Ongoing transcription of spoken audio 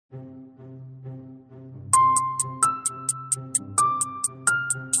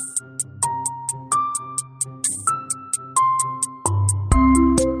Okay,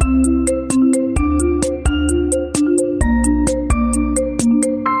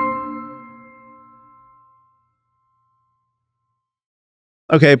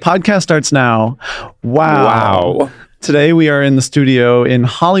 podcast starts now. Wow. Today we are in the studio in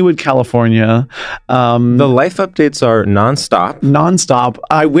Hollywood, California. The life updates are nonstop. Nonstop.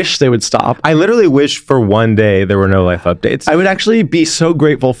 I wish they would stop. I literally wish for one day there were no life updates. I would actually be so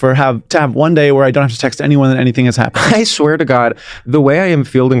grateful for to have one day where I don't have to text anyone that anything has happened. I swear to God, the way I am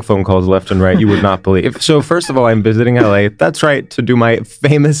fielding phone calls left and right, you would not believe. So first of all, I'm visiting LA. That's right, to do my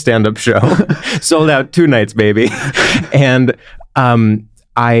famous stand-up show. Sold out 2 nights, baby. And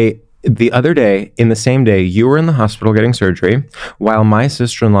the other day, in the same day, you were in the hospital getting surgery while my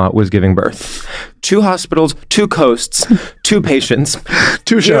sister-in-law was giving birth. 2 hospitals, 2 coasts, 2 patients,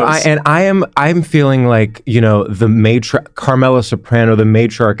 2 shows. I'm feeling like, the Carmela Soprano, the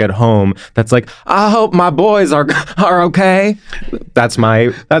matriarch at home. That's like, I hope my boys are okay. That's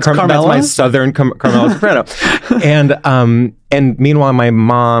my southern Carmela Soprano. And meanwhile, my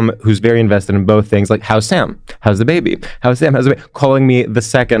mom, who's very invested in both things, like, how's Sam? How's the baby? How's Sam? How's the baby? Calling me the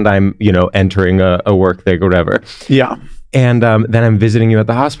second I'm, entering a work thing or whatever. Yeah. And then I'm visiting you at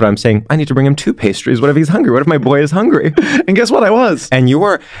the hospital. I'm saying, I need to bring him 2 pastries. What if he's hungry? What if my boy is hungry? And guess what? I was. And you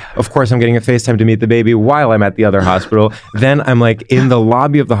were. Of course, I'm getting a FaceTime to meet the baby while I'm at the other hospital. Then I'm like in the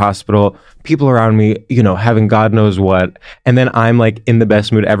lobby of the hospital, people around me, having God knows what. And then I'm like in the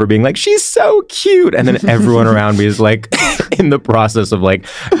best mood ever, being like, she's so cute. And then everyone around me is like in the process of like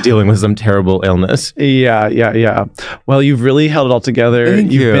dealing with some terrible illness. Yeah. Well, you've really held it all together.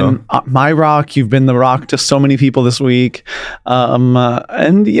 You've been my rock. You've been the rock to so many people this week.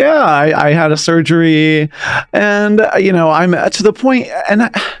 And yeah, I had a surgery, and I'm to the point, and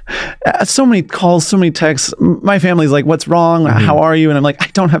so many calls, so many texts. My family's like, "What's wrong? Mm-hmm. How are you?" And I'm like,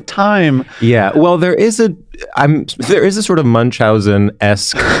 "I don't have time." Yeah. Well, there is a sort of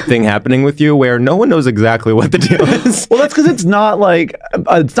Munchausen-esque thing happening with you where no one knows exactly what the deal is. Well, that's because it's not like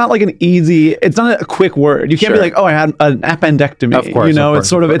it's not a quick word. You can't be like, "Oh, I had an appendectomy." Of course, it's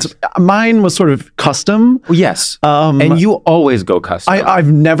sort of mine was sort of custom. Yes. And you always go custom.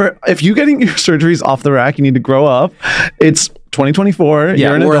 I've never. If you're getting your surgeries off the rack, you need to grow up. It's 2024.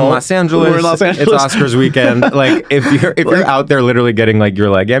 Yeah, we're in Los Angeles. It's Oscars weekend. Like if you're out there literally getting like your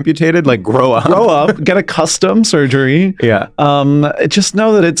leg amputated, like grow up, get a custom surgery. Yeah. Just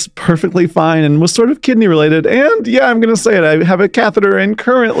know that it's perfectly fine and was sort of kidney related. And yeah, I'm gonna say it. I have a catheter in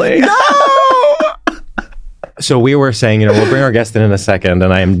currently. No. So we were saying, we'll bring our guest in a second,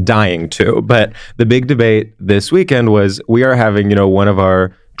 and I am dying to. But the big debate this weekend was we are having, one of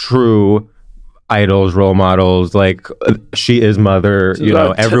our true idols, role models, like she is mother,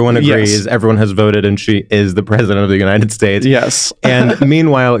 everyone agrees, yes. Everyone has voted, and she is the president of the United States. Yes. And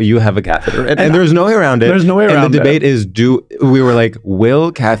meanwhile, you have a catheter, and there's no way around it. There's no way around it. And the debate is, we were like,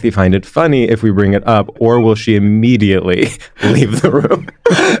 will Kathy find it funny if we bring it up, or will she immediately leave the room?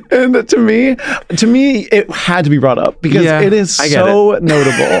 And to me, it had to be brought up because it is so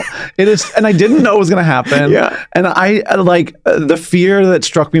notable. It is, and I didn't know it was going to happen. Yeah. And I like the fear that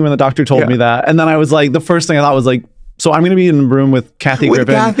struck me when the doctor told me that, and then I was like, the first thing I thought was like, so I'm going to be in the room with Kathy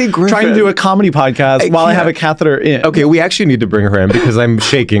Griffin, trying to do a comedy podcast while I have a catheter in. Okay, we actually need to bring her in because I'm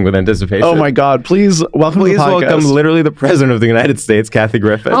shaking with anticipation. Oh my God! Please welcome to the podcast. Welcome literally the president of the United States, Kathy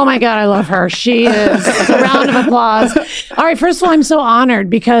Griffin. Oh my God, I love her. She is a round of applause. All right, first of all, I'm so honored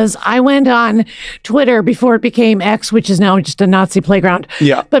because I went on Twitter before it became X, which is now just a Nazi playground.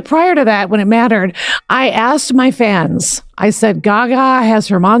 Yeah. But prior to that, when it mattered, I asked my fans. I said, Gaga has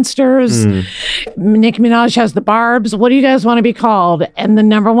her monsters. Nicki Minaj has the barbs. What do you guys want to be called? And the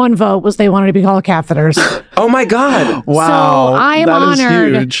 #1 vote was they wanted to be called catheters. Oh my God. Wow. So I am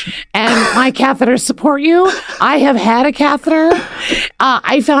honored. Huge. And my catheters support you. I have had a catheter.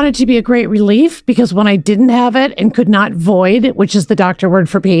 I found it to be a great relief because when I didn't have it and could not void, which is the doctor word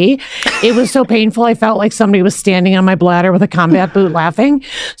for pee, it was so painful. I felt like somebody was standing on my bladder with a combat boot laughing.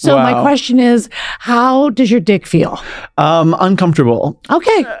 So my question is, how does your dick feel? Uncomfortable.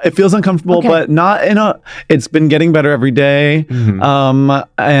 Okay. It feels uncomfortable, but not in it's been getting better every day. Mm-hmm.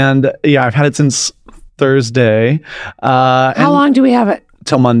 And yeah, I've had it since Thursday. How long do we have it?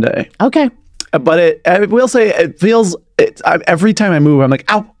 Till Monday. Okay. But I will say it feels, every time I move, I'm like,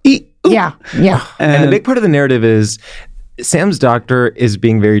 ow, eat. Ooh. Yeah. And the big part of the narrative is Sam's doctor is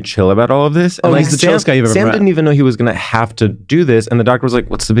being very chill about all of this. And he's the chillest guy you've ever met. Sam didn't even know he was going to have to do this. And the doctor was like,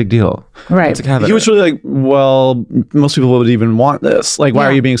 what's the big deal? Right. He was really like, well, most people would even want this. Like, why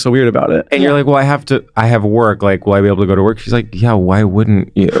are you being so weird about it? And you're like, well, I have work. Like, will I be able to go to work? She's like, yeah, why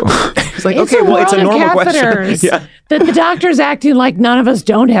wouldn't you? It's like, okay, well, it's a normal question. Yeah. The doctor's acting like none of us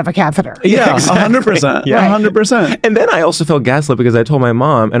don't have a catheter. Yeah, 100%. Yeah, 100%. And then I also felt gaslit because I told my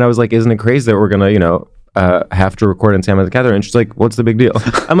mom, and I was like, isn't it crazy that we're going to, have to record and say I'm at the catheter? And she's like, what's the big deal?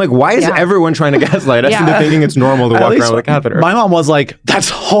 I'm like, why is everyone trying to gaslight us into thinking it's normal to walk around with a catheter? My mom was like, that's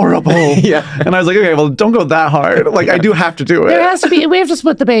horrible. And I was like, okay, well, don't go that hard. Like, I do have to do it. There has to be, we have to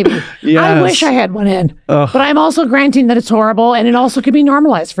split the baby. I wish I had one in. But I'm also granting that it's horrible, and it also could be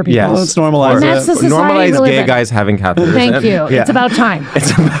normalized for people. Yes. Let's normalize it. That's the society normalize gay guys having catheters. Thank you. It's about time.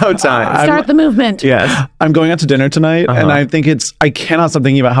 It's about time. Start the movement. Yes. I'm going out to dinner tonight, and I think I cannot stop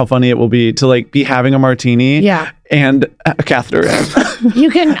thinking about how funny it will be to like be having a martini. Yeah. And a catheter in. You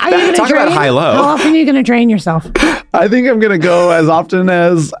can. Are you going to drain? About high-low. How often are you going to drain yourself? I think I'm going to go as often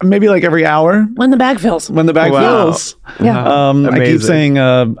as maybe like every hour. When the bag fills. When the bag fills. Yeah. I keep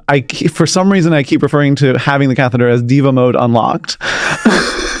saying, for some reason, I keep referring to having the catheter as diva mode unlocked.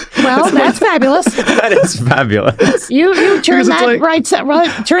 Well, that's fabulous. That is fabulous. You turn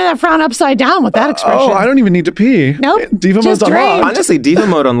that turn that frown upside down with that expression. Oh, I don't even need to pee. Nope. Diva mode's unlocked. Honestly, Diva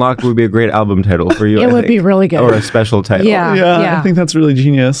Mode Unlocked would be a great album title for you. It would be really good. Or a special title. Yeah. I think that's really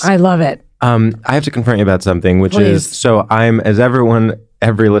genius. I love it. I have to confront you about something, which is, so as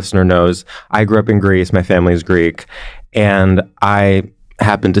every listener knows, I grew up in Greece. My family's Greek. And I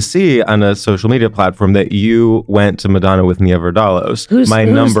happened to see on a social media platform that you went to Madonna with Nia Vardalos, who's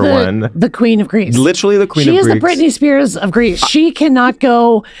number one. The Queen of Greece. Literally the Queen of Greece. She is the Britney Spears of Greece. She cannot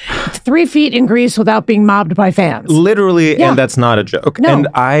go 3 feet in Greece without being mobbed by fans. Literally, and that's not a joke. No. And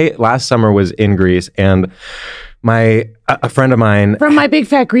I, last summer, was in Greece, and a friend of mine from my Big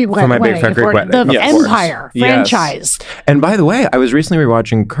Fat Greek Wedding, the Empire franchise. And by the way, I was recently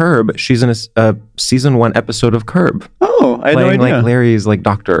rewatching Curb. She's in a season 1 episode of Curb. Oh, I had no idea. Playing like Larry's like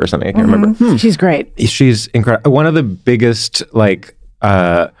doctor or something. I can't remember. She's great. She's incredible. One of the biggest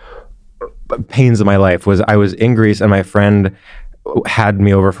pains of my life was I was in Greece and my friend had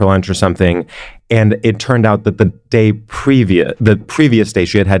me over for lunch or something, and it turned out that the previous day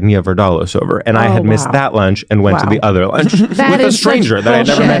she had Nia Vardalos over, and I had missed that lunch and went to the other lunch with a stranger that I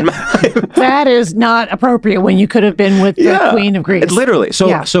never met in my life. That is not appropriate when you could have been with the Queen of Greece. Literally.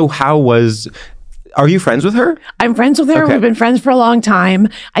 So how was... Are you friends with her? I'm friends with her. Okay. We've been friends for a long time.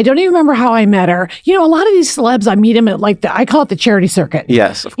 I don't even remember how I met her. You know, a lot of these celebs, I meet them at I call it the charity circuit.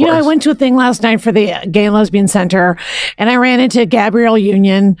 Yes, of course. You know, I went to a thing last night for the Gay and Lesbian Center, and I ran into Gabrielle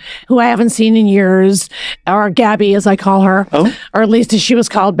Union, who I haven't seen in years, or Gabby as I call her, or at least as she was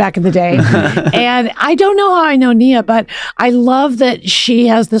called back in the day. And I don't know how I know Nia, but I love that she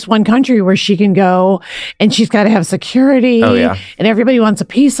has this one country where she can go, and she's got to have security, and everybody wants a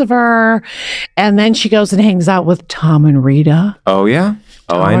piece of her. And then she goes and hangs out with Tom and Rita. Oh, yeah?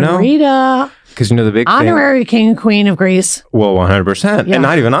 I know. Rita. Because you know the big honorary king and queen of Greece. Well, 100%. Yeah. And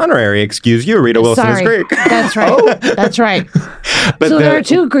not even honorary. Excuse you, Rita Wilson is Greek. That's right. That's right. But so there are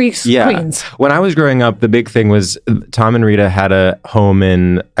 2 Greek queens. When I was growing up, the big thing was Tom and Rita had a home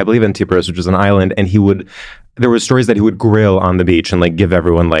in, I believe, Antipros, which is an island, and there were stories that he would grill on the beach and like give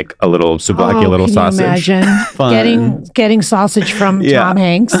everyone like a little souvlaki, a little sausage. Can you imagine getting sausage from Tom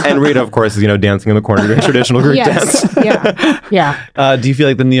Hanks? And Rita, of course, is dancing in the corner doing traditional Greek dance. Yeah. Do you feel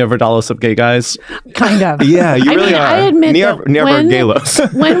like the Nia Vardalos of gay guys? Kind of. Yeah, you really are. I admit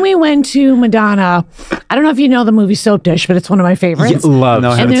when we went to Madonna, I don't know if you know the movie Soap Dish, but it's one of my favorites. Love.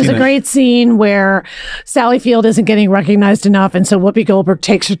 And there's a great scene where Sally Field isn't getting recognized enough, and so Whoopi Goldberg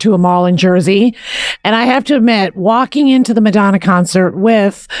takes her to a mall in Jersey. And I have to admit, walking into the Madonna concert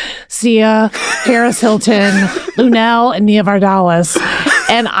with Sia, Paris Hilton, Lunel, and Nia Vardalos,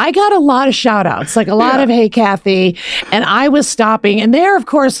 and I got a lot of shout outs, like a lot of "Hey Kathy," and I was stopping, and they're of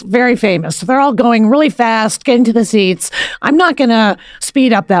course very famous. So they're all going really fast, getting to the seats. I'm not going to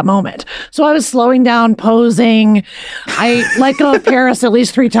speed up that moment. So I was slowing down, posing. I let go of Paris at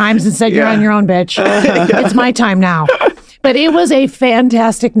least 3 times and said, "You're on your own, bitch. It's my time now." But it was a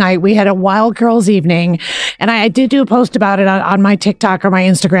fantastic night. We had a wild girls evening, and I did do a post about it on my TikTok or my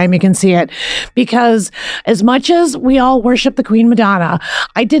Instagram. You can see it, because as much as we all worship the Queen Madonna,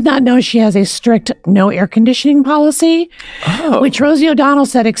 I did not know she has a strict no air conditioning policy, which Rosie O'Donnell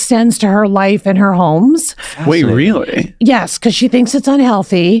said extends to her life and her homes. Wait, really? Yes, because she thinks it's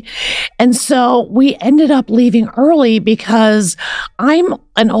unhealthy. And so we ended up leaving early because I'm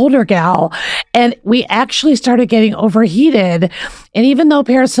an older gal, and we actually started getting overheated. And even though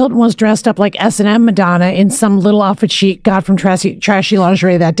Paris Hilton was dressed up like S&M Madonna in some little outfit she got from trashy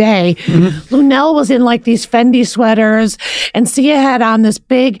lingerie that day, Lunel was in like these Fendi sweaters, and Sia had on this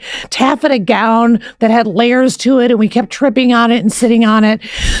big taffeta gown that had layers to it, and we kept tripping on it and sitting on it.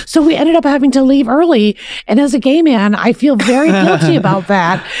 So we ended up having to leave early. And as a gay man, I feel very guilty about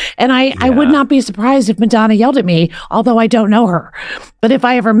that. And I would not be surprised if Madonna yelled at me, although I don't know her. But if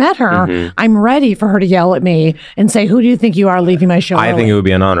I ever met her, I'm ready for her to yell at me and say, "Who do you think you are leaving my show?" I think it would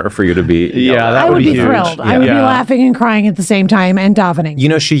be an honor for you to be. Yeah, that I would be huge. thrilled. I would be laughing and crying at the same time and davening. You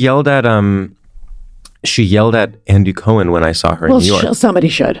know, she yelled at Andy Cohen when I saw her in New York. Somebody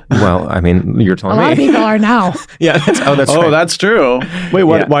should. Well, I mean, you're telling me. A lot of people are now. Yeah. That's right. That's true. Wait,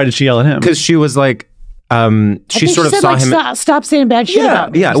 what? Yeah. Why did she yell at him? Because she was like, she sort of said, saw like, him. Stop saying bad shit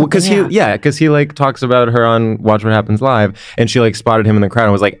about me. Yeah, because he like talks about her on Watch What Happens Live, and she like spotted him in the crowd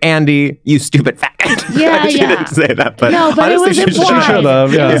and was like, "Andy, you stupid faggot." Yeah, she didn't say that, but no, but honestly, it was implied. She should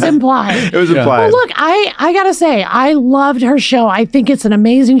have. Yeah. It was implied. It was implied. Well, look, I gotta say, I loved her show. I think it's an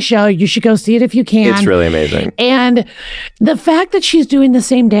amazing show. You should go see it if you can. It's really amazing. And the fact that she's doing the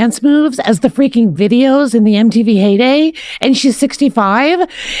same dance moves as the freaking videos in the MTV heyday, and she's 65,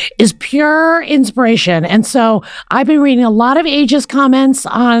 is pure inspiration. And so I've been reading a lot of ageist comments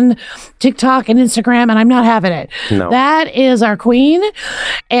on TikTok and Instagram, and I'm not having it. No. That is our queen.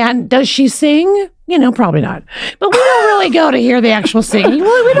 And does she sing? You know, probably not. But we don't really go to hear the actual singing.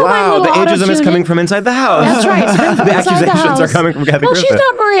 We don't Wow, mind the ageism is coming from inside the house. That's right. The accusations are coming from Kathy Griffin. She's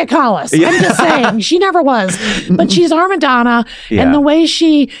not Maria Callas. I'm just saying. She never was. But she's our Madonna. Yeah. And the way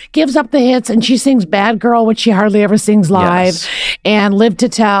she gives up the hits, and she sings Bad Girl, which she hardly ever sings live, and Live to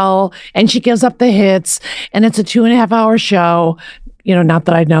Tell, and she gives up the hits, and it's a 2.5-hour show. You know, not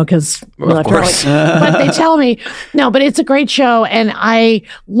that I know because we left early. But they tell me, no, but it's a great show. And I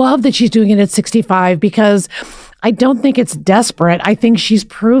love that she's doing it at 65 because I don't think it's desperate. I think she's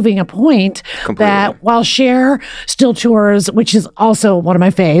proving a point that while Cher still tours, which is also one of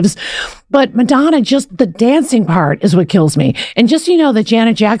my faves, but Madonna, just the dancing part is what kills me. And just so you know, the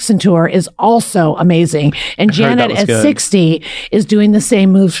Janet Jackson tour is also amazing. And Janet at 60 is doing the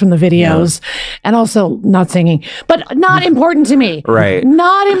same moves from the videos and also not singing, but not important to me. Right.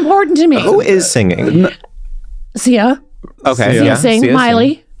 Not important to me. Who is singing? Sia. Okay. Sia sing. Sia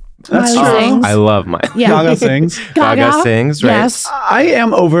Miley. That's Miley true. sings. I love Miley. Yeah. Gaga sings. Gaga sings, right? Yes. I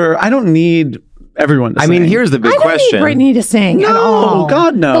am over. I don't need everyone to sing. I mean, here's the big question. I don't need Britney to sing at all.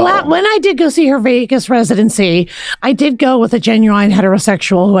 God, no. When I did go see her Vegas residency, I did go with a genuine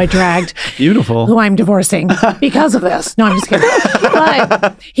heterosexual who I dragged. Beautiful. Who I'm divorcing because of this. No, I'm just kidding.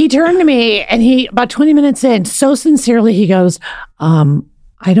 But he turned to me and about 20 minutes in, so sincerely, he goes,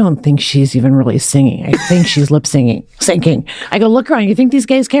 I don't think she's even really singing. I think she's lip syncing. I go, look around. You think these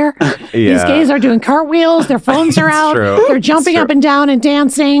gays care? These gays are doing cartwheels. Their phones are out. True. They're jumping up and down and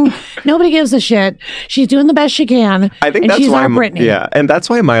dancing. Nobody gives a shit. She's doing the best she can. I think and that's she's why our Britney. Yeah, and that's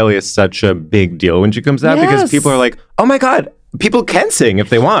why Miley is such a big deal when she comes out because people are like, "Oh my god, people can sing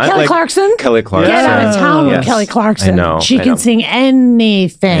if they want." Kelly Clarkson? Kelly Clarkson. Get out of town with Kelly Clarkson. I know. She can sing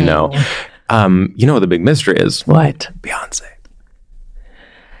anything. I know. You know what the big mystery is? What? Beyonce.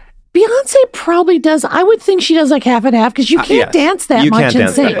 Beyonce probably does. I would think she does like half and half because you can't dance that much and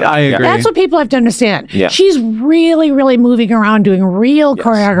sing. I agree. That's what people have to understand. Yeah. She's really, really moving around doing real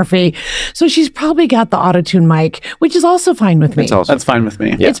choreography. So she's probably got the auto-tune mic, which is also fine with me. That's fine with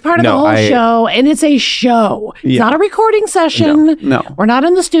me. Yeah. It's part of the whole show, and it's a show. It's not a recording session. No. We're not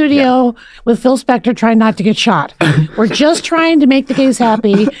in the studio with Phil Spector trying not to get shot. We're just trying to make the gays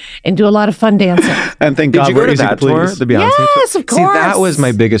happy and do a lot of fun dancing. And thank Did God you go we're to easy that to tour? please. The Beyonce tour? Yes, of course. See, that was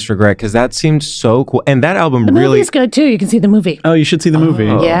my biggest regret because that seemed so cool. And that album The really... movie's good, too. You can see the movie. Oh, you should see the movie.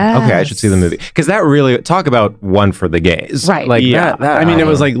 Yeah. Okay, I should see the movie. Because that really... Talk about one for the gays. Right. Like Yeah. that I mean, it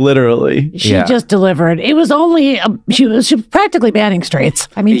was like literally. She just delivered. It was only she was practically banning straights.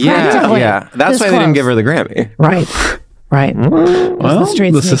 I mean, practically. Yeah. That's why they didn't give her the Grammy. Right. Well,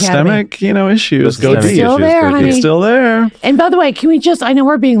 the systemic, issues go deep. Still there, honey. It's still there. And by the way, can we just, I know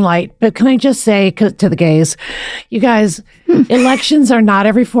we're being light, but can I just say to the gays, you guys, elections are not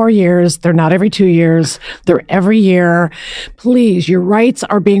every 4 years. They're not every 2 years. They're every year. Please, your rights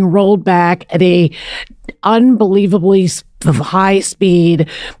are being rolled back at a unbelievably high speed.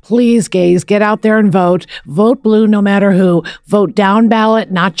 Please, gays, get out there and vote. Vote blue no matter who. Vote down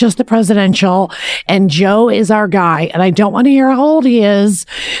ballot, not just the presidential. And Joe is our guy. And I don't want to hear how old he is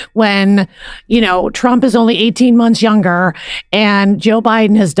when, you know, Trump is only 18 months younger and Joe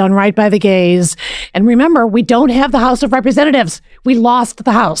Biden has done right by the gays. And remember, we don't have the House of Representatives. We lost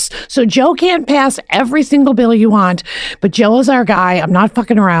the House. So Joe can't pass every single bill you want, but Joe is our guy. I'm not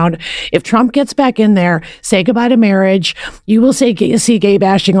fucking around. If Trump gets back in there, say goodbye to marriage. You will see gay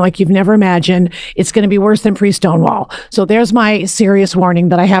bashing like you've never imagined. It's going to be worse than pre-Stonewall. So there's my serious warning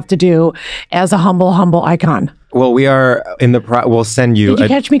that I have to do as a humble icon. Well, we are in the we'll send you. Did you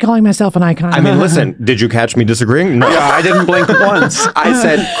catch me calling myself an icon? I mean, listen, did you catch me disagreeing? No. Yeah, I didn't blink once. I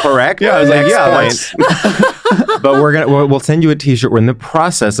said correct. Yeah, I was like, yeah, but we'll send you a t-shirt. We're in the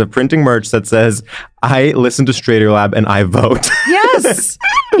process of printing merch that says, I listen to StraightioLab and I vote. Yes.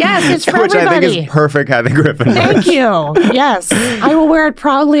 Yes, it's for Which everybody. I think is perfect, Kathy Griffin. Thank you. Yes. I will wear it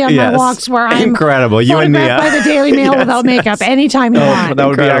proudly on my walks where I'm incredible. You and Mia. by the Daily Mail without makeup anytime you want. That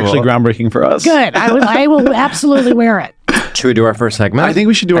would be actually groundbreaking for us. Good. I will absolutely wear it. Should we do our first segment? I think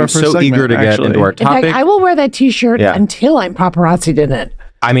we should do our first segment. I'm so eager to get into our topic. In fact, I will wear that t-shirt until I'm paparazzi'd in it.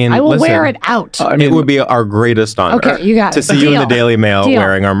 I mean, I will wear it out. It would be our greatest honor. Okay, you got to see you in the Daily Mail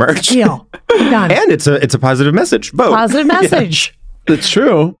wearing our merch. Deal. Done. And it's a positive message. Vote. Positive message. It's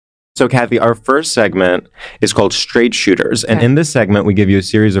true. So, Kathy, our first segment is called Straight Shooters. And in this segment, we give you a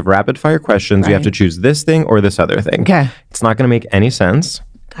series of rapid fire questions. You have to choose this thing or this other thing. Okay. It's not going to make any sense.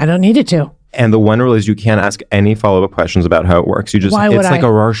 I don't need it to. And the one rule is you can't ask any follow-up questions about how it works. You just it's like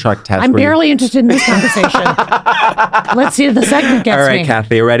a Rorschach test. I'm barely interested in this conversation. Let's see if the segment gets me. All right,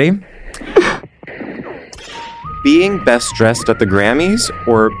 Kathy, you ready? Being best dressed at the Grammys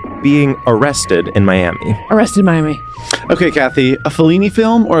or being arrested in Miami? Arrested in Miami. Okay, Kathy, a Fellini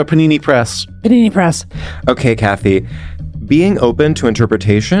film or a Panini press? Panini press. Okay, Kathy, being open to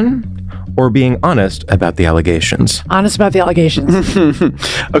interpretation or being honest about the allegations? Honest about the allegations.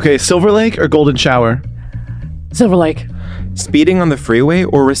 Okay, Silver Lake or Golden Shower? Silver Lake. Speeding on the freeway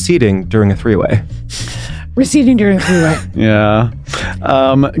or receding during a three-way? Receding during the freeway. Yeah.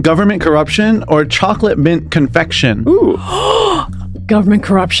 Government corruption or chocolate mint confection? Ooh. Government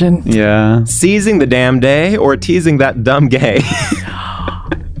corruption. Yeah. Seizing the damn day or teasing that dumb gay?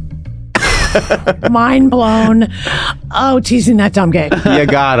 Mind blown. Oh, teasing that dumb gay. You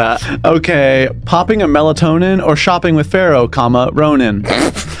gotta. Okay, popping a melatonin or shopping with Pharaoh, Ronan?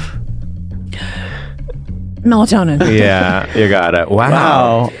 Melatonin. Yeah, you got it.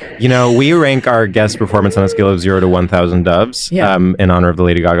 Wow. You know, we rank our guest performance on a scale of 0 to 1,000 doves in honor of the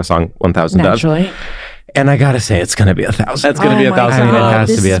Lady Gaga song 1,000 Doves. Naturally. And I gotta say, it's gonna be 1,000. That's gonna be 1,000. I mean, it has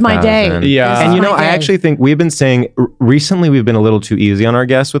this to be is 1,000. my day. Yeah. And you know, I actually think we've been saying recently we've been a little too easy on our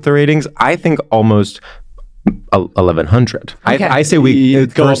guests with the ratings. I think almost 1,100. Okay. I say we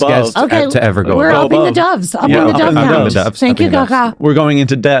Go first above. guest to ever go We're above. upping the doves. Upping Yeah, the dove upping the count. doves. Thank you, Gaga. We're going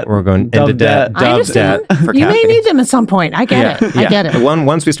into debt. We're going Dove into debt. I understand. For You may Kathy. need them at some point. I get it. I get it.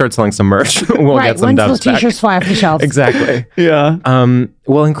 Once we start selling some merch, we'll Right. get some Once doves those t-shirts back. fly off the shelves. Exactly. Yeah.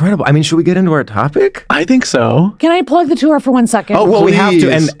 Well, incredible. I mean, should we get into our topic? I think so. Can I plug the tour for 1 second? Oh, well, we have to.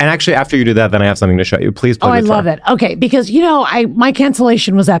 Please. And actually, after you do that, then I have something to show you. Please plug Oh, I the tour. love it. Okay, because you know, my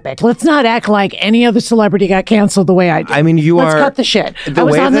cancellation was epic. Let's not act like any other celebrity got canceled the way I did. I mean, Let's cut the shit. I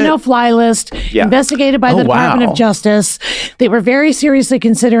was way on the that- no-fly list, investigated by the Department of Justice. They were very seriously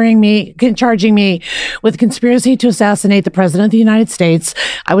charging me with conspiracy to assassinate the President of the United States.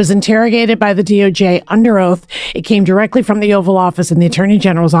 I was interrogated by the DOJ under oath. It came directly from the Oval Office and the Attorney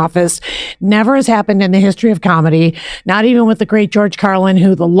General's office. Never has happened in the history of comedy, not even with the great George Carlin,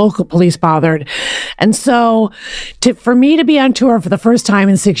 who the local police bothered. And so for me to be on tour for the first time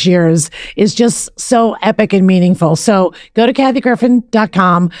in 6 years is just so epic and meaningful. So go to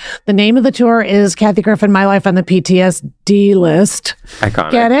kathygriffin.com. The name of the tour is Kathy Griffin, My Life on the PTSD List.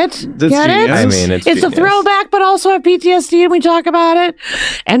 Iconic. Get it? That's Get genius. it? I mean, it's a genius. throwback, but also a PTSD, and we talk about it.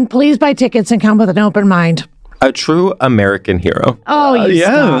 And please buy tickets and come with an open mind. A true American hero. Oh, you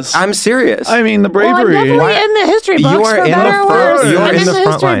yes. stop. I'm serious. I mean, the Well, I'm bravery. definitely in the history books, You are for in better the or front. worse. You are I'm in the front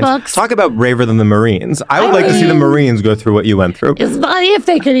history lines. books. Talk about braver than the Marines. I would like to see the Marines go through what you went through. If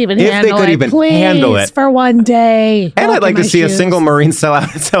they could even If they handle could it, even please, handle it. for one day. And Walk I'd like in to my see a shoes. single Marine sell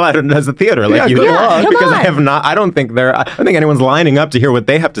out as a theater like Yeah, you good did. luck. Come Because on. I have not. I don't think anyone's lining up to hear what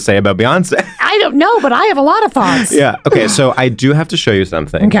they have to say about Beyonce. I don't know, but I have a lot of thoughts. Yeah. Okay. So I do have to show you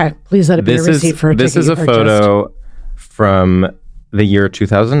something. Okay, please let it be a receipt for a This ticket is a you purchased. photo from the year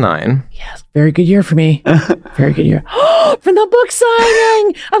 2009. Yes, very good year for me. Very good year. For the book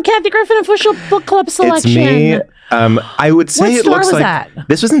signing of Kathy Griffin official book club selection. It's me. I would say it looks like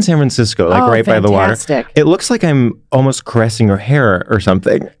this was in San Francisco, like right by the water. It looks like I'm almost caressing her hair or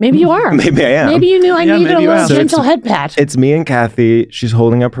something. Maybe you are. Maybe I am. Maybe you knew I needed a little gentle head pat. It's me and Kathy. She's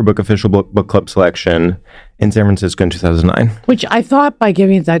holding up her book official book club selection in San Francisco in 2009. Which I thought by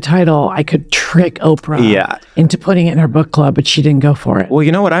giving it that title, I could trick Oprah into putting it in her book club, but she didn't go for it. Well,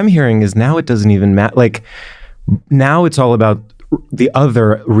 you know what I'm hearing is now it doesn't even matter. Like now it's all about the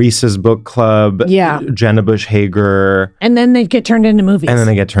other Reese's Book Club, Jenna Bush Hager. And then they get turned into movies.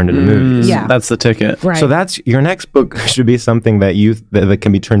 Yeah. That's the ticket. Right. So that's your next book should be something that that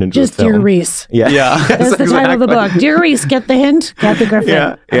can be turned into just a film. Dear Reese. Yeah. That's the title of the book. Dear Reese, get the hint? Kathy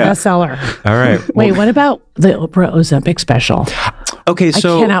Griffin, bestseller. All right. Wait, what about the Oprah Ozempic special? Okay,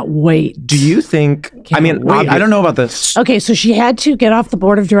 so I cannot wait. Do you think? I don't know about this. Okay, so she had to get off the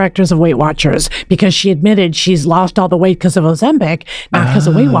board of directors of Weight Watchers because she admitted she's lost all the weight because of Ozempic, not because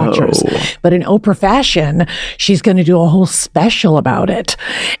of Weight Watchers. But in Oprah fashion, she's going to do a whole special about it,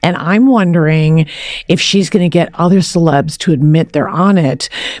 and I'm wondering if she's going to get other celebs to admit they're on it,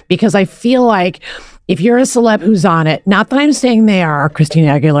 because I feel like if you're a celeb who's on it, not that I'm saying they are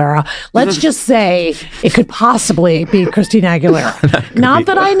Christina Aguilera, let's just say it could possibly be Christina Aguilera. Not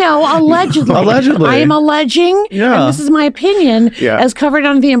that I know, allegedly. I am alleging, and this is my opinion, as covered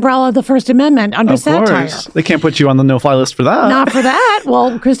under the umbrella of the First Amendment under satire. They can't put you on the no-fly list for that. Not for that.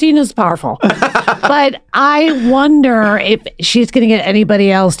 Well, Christina's powerful. But I wonder if she's going to get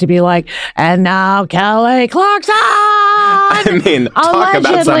anybody else to be like, and now Kelly Clarkson! I mean, talk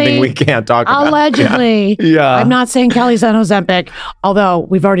about something we can't talk about. Allegedly. I'm not saying Kelly's on Ozempic, although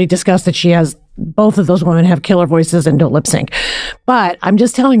we've already discussed that she has, both of those women have killer voices and don't lip sync. But I'm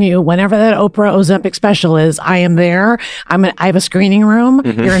just telling you, whenever that Oprah Ozempic special is, I am there. I have a screening room.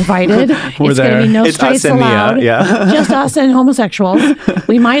 You're invited. It's going to be no straights allowed. Just us and homosexuals.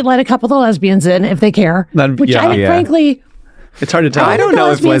 We might let a couple of the lesbians in if they care. Frankly... It's hard to tell. I don't know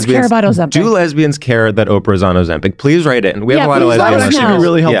if lesbians care about Ozempic. Do lesbians care that Oprah's on Ozempic? Please write in. We have a lot of lesbians. That would actually be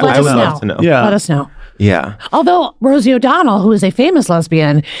really helpful. I would love to know. Let us know. Yeah. Although Rosie O'Donnell, who is a famous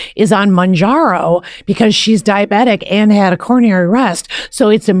lesbian, is on Mounjaro because she's diabetic and had a coronary arrest. So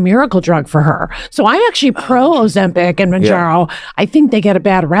it's a miracle drug for her. So I'm actually pro Ozempic and Mounjaro. I think they get a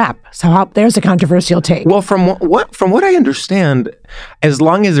bad rap. So there's a controversial take. Well, from what I understand, as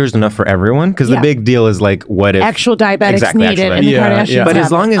long as there's enough for everyone, because the big deal is like, what if actual diabetics need it and the Kardashians But have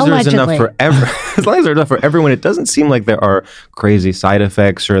as long as there's enough for as long as there's enough for everyone, it doesn't seem like there are crazy side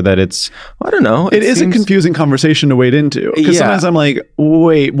effects or that it's, I don't know. It is a confusing conversation to wade into, because sometimes I'm like,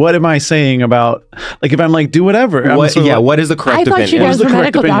 wait, what am I saying about, like, if I'm like, do whatever. What is the correct opinion? I thought you guys were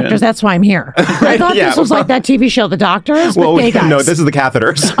medical doctors. That's why I'm here. I thought this was like that TV show, The Doctors, with gay guys. No, this is the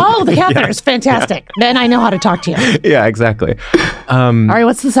catheters. Oh, the catheters. Fantastic. Then I know how to talk to you. Yeah, exactly. All right,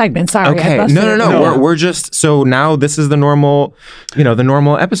 what's the segment? Sorry. Okay. No. We're just, so now this is the normal, the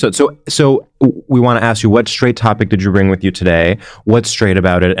normal episode. So we want to ask you, what straight topic did you bring with you today? What's straight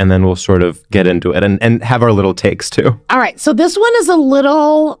about it? And then we'll sort of get into it and have our little takes too. All right. So this one is a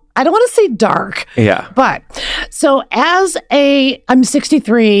little, I don't want to say dark. Yeah. But so I'm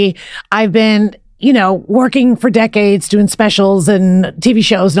 63. I've been, working for decades, doing specials and TV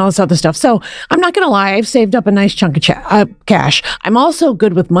shows and all this other stuff. So I'm not going to lie, I've saved up a nice chunk of cash. I'm also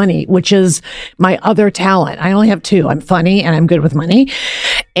good with money, which is my other talent. I only have two. I'm funny and I'm good with money.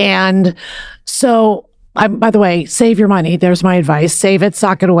 And so by the way, save your money. There's my advice. Save it,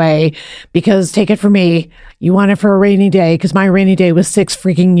 sock it away, because take it from me. You want it for a rainy day, because my rainy day was 6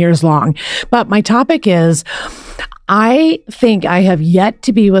 freaking years long. But my topic is, I think I have yet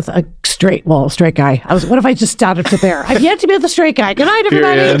to be with a straight guy. What if I just started to there? I've yet to be with a straight guy. Good night,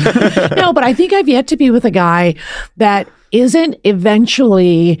 everybody. No, but I think I've yet to be with a guy that isn't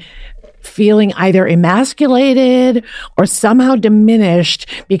eventually feeling either emasculated or somehow diminished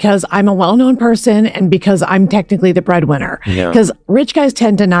because I'm a well-known person and because I'm technically the breadwinner. Because rich guys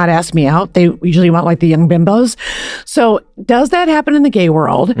tend to not ask me out. They usually want like the young bimbos. So does that happen in the gay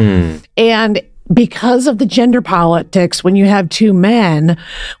world? And because of the gender politics, when you have 2 men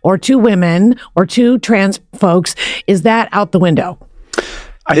or 2 women or 2 trans folks, is that out the window?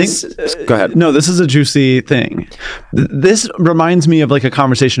 I think, go ahead. No, this is a juicy thing. This reminds me of like a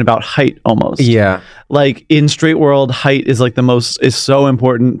conversation about height almost. Yeah. like in straight world, height is like is so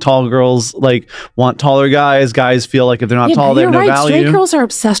important. Tall girls like want taller guys. Guys feel like if they're not tall, they have no value. Straight girls are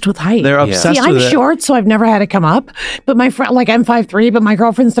obsessed with height. They're obsessed with it. I'm short, so I've never had it come up. But my friend, like I'm 5'3", but my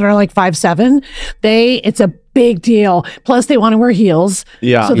girlfriends that are like 5'7", it's a big deal. Plus, they want to wear heels.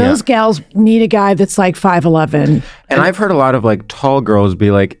 Yeah. So those gals need a guy that's like 5'11". And I've heard a lot of like tall girls be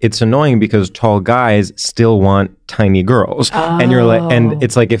like, it's annoying because tall guys still want tiny girls. And you're like, and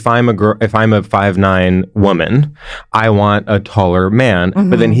it's like, if I'm a 5'9" woman, I want a taller man,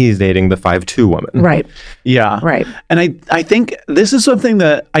 but then he's dating the 5'2" woman. Right. Yeah. Right. And I think this is something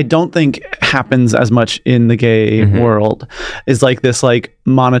that I don't think happens as much in the gay world, is like this like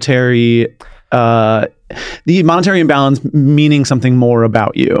monetary the monetary imbalance meaning something more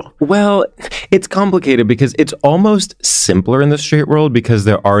about you. Well, it's complicated because it's almost simpler in the straight world because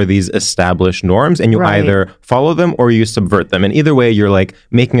there are these established norms and you either follow them or you subvert them. And either way, you're like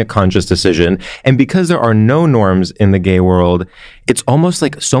making a conscious decision. And because there are no norms in the gay world, it's almost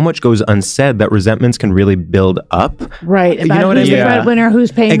like so much goes unsaid that resentments can really build up. Right. About you know what who's I mean? the breadwinner,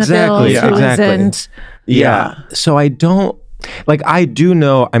 who's paying the bills, who isn't. Yeah. So I don't, like, I do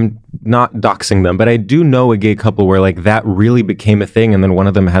know, I'm not doxing them, but I do know a gay couple where like that really became a thing, and then one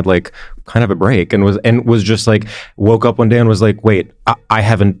of them had like kind of a break and was just like, woke up one day and was like, wait, I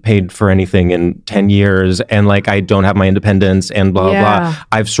haven't paid for anything in 10 years and like I don't have my independence and blah blah.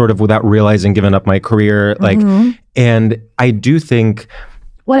 I've sort of, without realizing, given up my career, like, and I do think.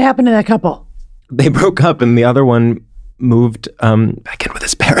 What happened to that couple? They broke up and the other one moved back in with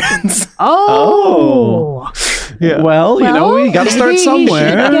his parents. Yeah. Well, you know, we got to start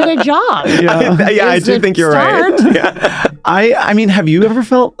somewhere. Maybe get a job. I do think you're right. Yeah. I mean, have you ever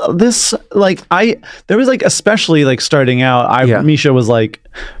felt this? Like, there was like, especially like starting out, Misha was like,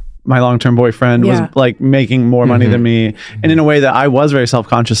 my long-term boyfriend was like making more money than me, and in a way that I was very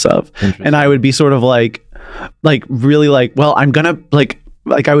self-conscious of. And I would be sort of like really like, well, I'm gonna like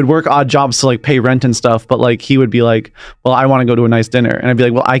I would work odd jobs to like pay rent and stuff, but like he would be like, well, I want to go to a nice dinner, and I'd be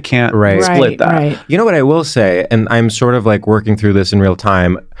like, well, I can't split that. Right. You know what I will say, and I'm sort of like working through this in real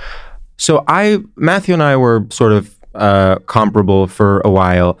time. So Matthew and I were sort of comparable for a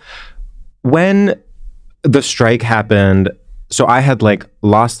while. When the strike happened, so I had like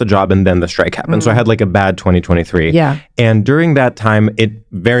lost the job and then the strike happened. So I had like a bad 2023. Yeah. And during that time, it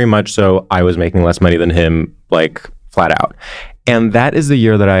very much so I was making less money than him, like flat out. And that is the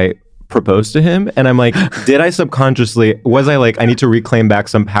year that I proposed to him. And I'm like, did I subconsciously, was I like, I need to reclaim back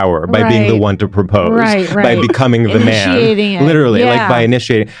some power by being the one to propose, by becoming the man, literally, like by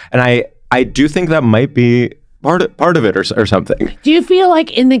initiating. And I do think that might be part of it or something. Do you feel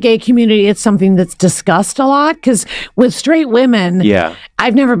like in the gay community it's something that's discussed a lot? Because with straight women,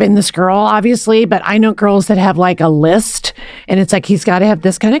 I've never been this girl, obviously, but I know girls that have like a list, and it's like, he's got to have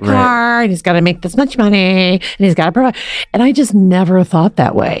this kind of car, and he's got to make this much money, and he's got to provide. And I just never thought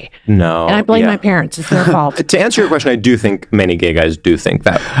that way. No. And I blame my parents. It's their fault. To answer your question, I do think many gay guys do think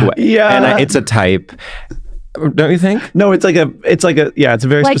that way. Yeah. And it's a type. Don't you think? No, it's a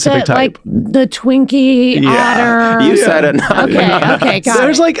very like specific type. Like the Twinkie otter. You said it. Okay, got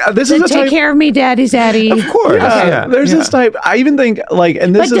There's it. like this is a take type. care of me, Daddy's Zaddy. Of course. There's this type. I even think like,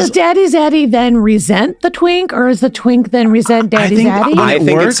 and this But does Daddy's Zaddy then resent the twink, or does the twink then resent Daddy's Zaddy? I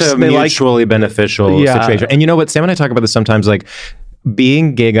think it's a mutually beneficial situation. And you know what? Sam and I talk about this sometimes, like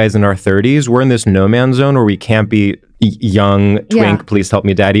being gay guys in our 30s, we're in this no man's zone where we can't be young twink, please help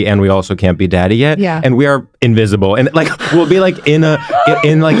me daddy, and we also can't be daddy yet. And we are invisible. And like we'll be like in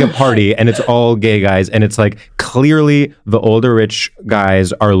like a party and it's all gay guys, and it's like clearly the older rich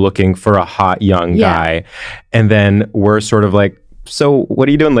guys are looking for a hot young guy. And then we're sort of like, so what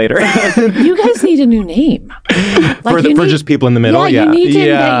are you doing later? You guys need a new name. Like for just people in the middle. You need to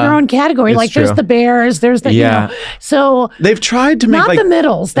invent your own category. It's like true. there's the bears, there's the, you know. So they've tried to make not like the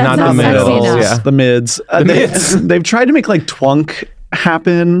middles. That's not sexy enough. The mids. They've tried to make like twunk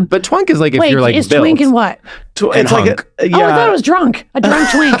happen. But twunk is like if you're like is built. twink and what? It's like Oh, I thought it was drunk. A drunk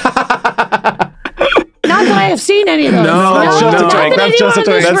twink. Not that I have seen any of those. No, that's just a twink. That's just a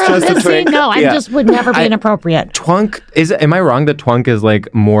twink. That's just a twink. No, I just would never be inappropriate. Twunk am I wrong that twunk is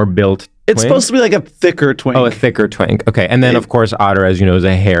like more built? It's supposed to be like a thicker twink. Oh, a thicker twink. Okay. And then of course otter, as you know, is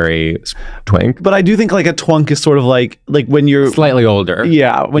a hairy twink. But I do think like a twunk is sort of like when you're slightly older.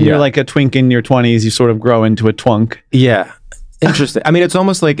 Yeah. When you're like a twink in your 20s, you sort of grow into a twunk. Yeah. Interesting. I mean, it's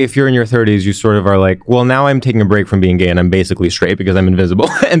almost like if you're in your 30s, you sort of are like, well, now I'm taking a break from being gay and I'm basically straight because I'm invisible.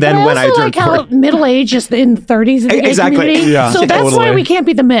 And then when I turn like how middle age is in 30s in the gay community. Yeah, so that's why we can't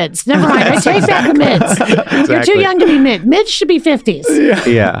be the mids. Never mind. I take back the mids. Exactly. You're too young to be mid. Mids should be 50s.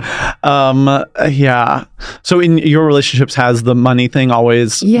 Yeah. So in your relationships, has the money thing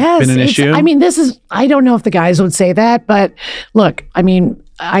always been an issue? I mean, I don't know if the guys would say that, but look, I mean,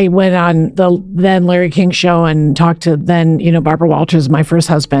 I went on the then Larry King show and talked to then, Barbara Walters, my first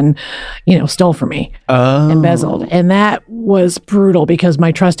husband, stole from me, embezzled. And that was brutal because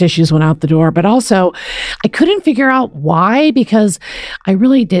my trust issues went out the door. But also I couldn't figure out why, because I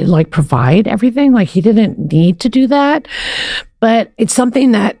really did provide everything. Like he didn't need to do that. But it's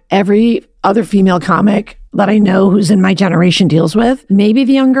something that every other female comic that I know who's in my generation deals with. Maybe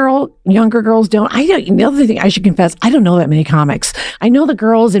the younger girls don't. The other thing I should confess, I don't know that many comics. I know the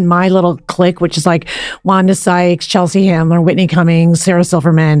girls in my little clique, which is like Wanda Sykes, Chelsea Handler, Whitney Cummings, Sarah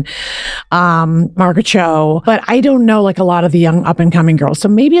Silverman, Margaret Cho, but I don't know a lot of the young up and coming girls. So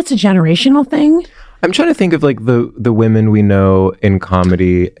maybe it's a generational thing. I'm trying to think of the women we know in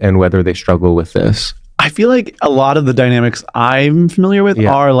comedy and whether they struggle with this. I feel like a lot of the dynamics I'm familiar with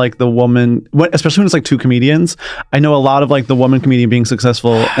are the woman, especially when it's two comedians. I know a lot of the woman comedian being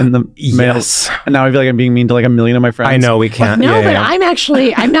successful and the males. And now I feel like I'm being mean to a million of my friends. I know we can't. No, but I'm not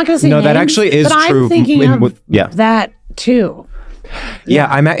going to say names, that actually is but true. I'm thinking of that too.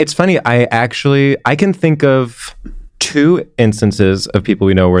 It's funny. I can think of 2 instances of people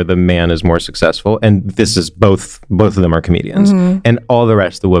we know where the man is more successful, and this is both of them are comedians, and all the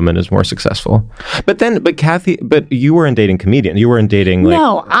rest the woman is more successful. But Kathy, you weren't dating comedian. You weren't dating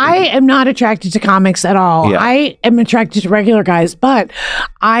No, I am not attracted to comics at all. Yeah. I am attracted to regular guys, but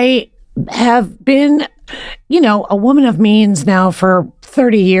I have been a woman of means now for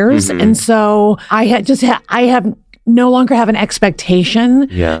 30 years, and so I have no longer have an expectation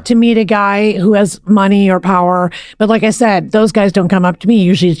to meet a guy who has money or power. But like I said, those guys don't come up to me.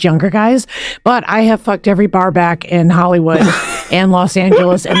 Usually it's younger guys. But I have fucked every bar back in Hollywood and Los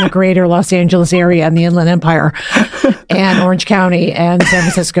Angeles and the greater Los Angeles area and the Inland Empire and Orange County and San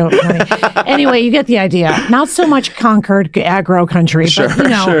Francisco County. Anyway, you get the idea. Not so much Concord aggro country,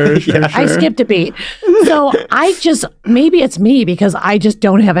 but I skipped a beat. So maybe it's me because I just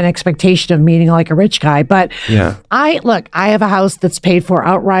don't have an expectation of meeting a rich guy. But I have a house that's paid for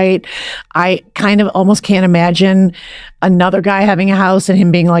outright. I kind of almost can't imagine another guy having a house and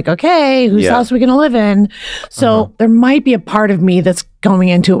him being okay, whose house are we going to live in? So there might be a part of me that's going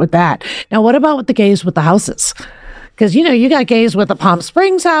into it with that. Now, what about with the gays with the houses? Because, you got gays with a Palm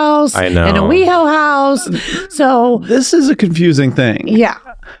Springs house and a WeHo house. So this is a confusing thing. Yeah.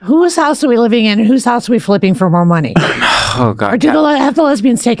 Whose house are we living in? Whose house are we flipping for more money? Oh, God. Or have the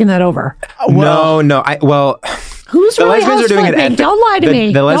lesbians taken that over? No. Who's the really lesbians are doing it? Don't lie to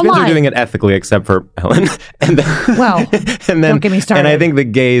me. The lesbians are doing it ethically, except for Helen. And then, don't get me started. And I think the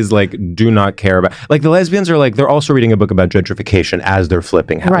gays do not care about the lesbians are they're also reading a book about gentrification as they're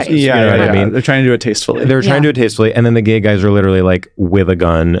flipping houses. Right. Yeah, you know what I mean? They're trying to do it tastefully. They're trying to do it tastefully, and then the gay guys are literally with a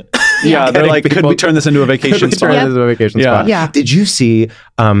gun. Yeah, they're could we turn this into a vacation spot? Yeah. Did you see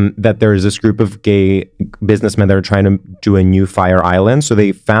that there is this group of gay businessmen that are trying to do a new Fire Island? So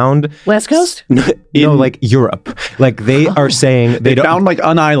they found West Coast? No, Europe. They are saying they found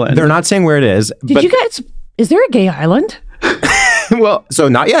an island. They're not saying where it is. Is there a gay island? Well, so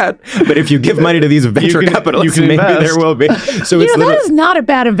not yet, but if you give money to these venture capitalists, maybe there will be. So that is not a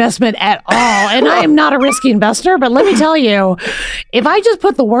bad investment at all. And I am not a risky investor, but let me tell you, if I just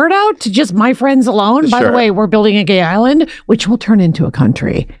put the word out to just my friends alone, by the way, we're building a gay island, which will turn into a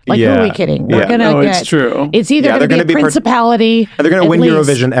country. Who are we kidding? We're going to get, it's true. It's either going to be a principality. They're going to win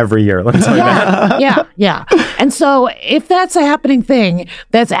Eurovision every year. Let me tell you that. Yeah. And so if that's a happening thing,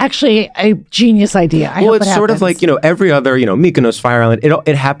 that's actually a genius idea. Well, it's sort of every other, Mykonos, Fire Island,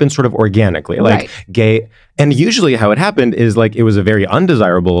 it happened sort of organically, gay. And usually how it happened is it was a very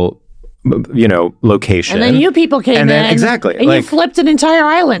undesirable, location. And then you people came in. Exactly. And you flipped an entire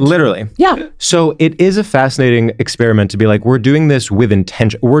island. Literally. Yeah. So it is a fascinating experiment to be we're doing this with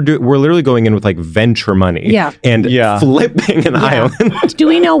intention. We're literally going in with venture money. And flipping an island. Do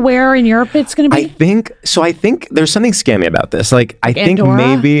we know where in Europe it's going to be? I think there's something scammy about this. I think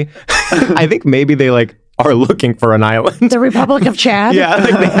maybe they are looking for an island. The Republic of Chad? Yeah,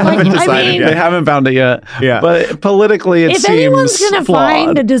 like they haven't decided yet. They haven't found it yet. Yeah. But politically, it if seems anyone's going to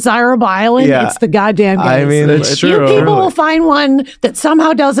find a desirable island, it's the goddamn gays. I mean, it's true. You people will find one that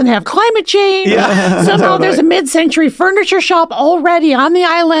somehow doesn't have climate change. Yeah. Somehow there's a mid-century furniture shop already on the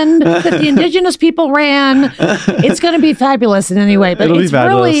island that the indigenous people ran. It's going to be fabulous in any way, but it's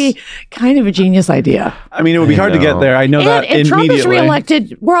really kind of a genius idea. I mean, it would be hard to get there. I know that if Trump is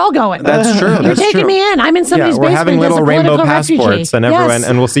reelected, we're all going. That's true. You're taking me in. I'm in somebody's basement. We're having little rainbow passports refugee. and everyone,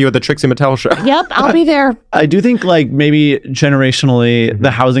 and we'll see you at the Trixie Mattel show. Yep, I'll be there. I do think like maybe generationally,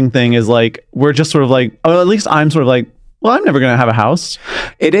 the housing thing is like, we're just sort of like, or at least I'm sort of like, well, I'm never going to have a house.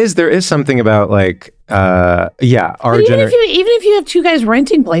 It is. There is something about like, our even if you have two guys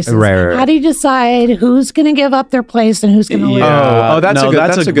renting places, right. How do you decide who's going to give up their place and who's going to leave?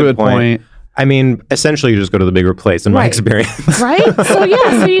 That's a good point. I mean, essentially, you just go to the bigger place, in my experience. Right? So you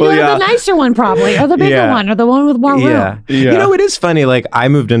go to the nicer one probably, or the bigger one, or the one with more room. Yeah. You know, it is funny. Like, I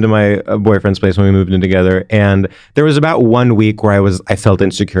moved into my boyfriend's place when we moved in together, and there was about 1 week where I felt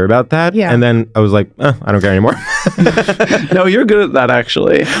insecure about that. Yeah. And then I was like, I don't care anymore. No, you're good at that,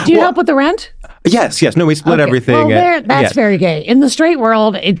 actually. Do you help with the rent? Yes. No, we split everything. Well, that's very gay. In the straight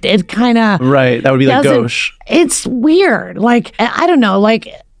world, it kind of... Right. That would be like gauche. It's weird. Like, I don't know.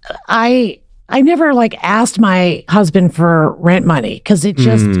 Like, I never like asked my husband for rent money because it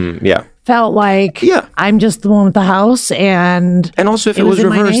just felt like I'm just the one with the house, and also if it was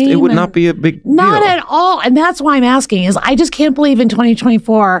reversed, it would not be a big deal. Not at all. And that's why I'm asking is I just can't believe in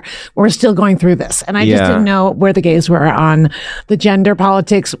 2024 we're still going through this, and I just didn't know where the gays were on the gender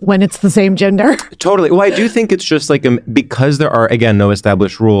politics when it's the same gender. Totally. Well, I do think it's just like because there are again no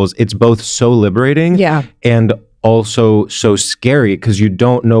established rules. It's both so liberating, and also so scary because you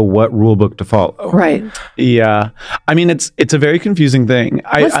don't know what rule book to follow. Right. Yeah. I mean, it's a very confusing thing.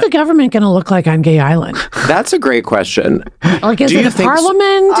 What's the government going to look like on Gay Island? That's a great question. Like, is it a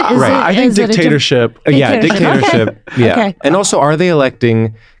parliament? I think dictatorship. Dictatorship. Okay. Yeah. Okay. And also, are they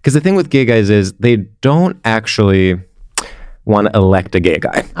electing? Because the thing with gay guys is they don't actually want to elect a gay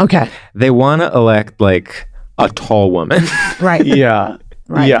guy. Okay. They want to elect like a tall woman. Right. Yeah.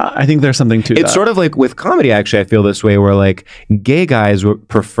 Right. Yeah, I think there's something to that. It's sort of like with comedy, actually, I feel this way, where like gay guys would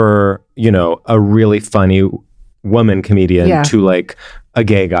prefer, a really funny woman comedian to like a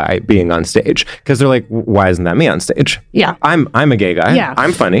gay guy being on stage. Because they're like, why isn't that me on stage? Yeah. I'm a gay guy. Yeah.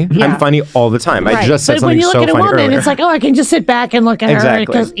 I'm funny. Yeah. I'm funny all the time. Right. I just said something so funny earlier. But when you look at a woman, it's like, I can just sit back and look at her.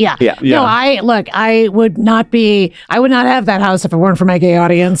 Because, No, I would not have that house if it weren't for my gay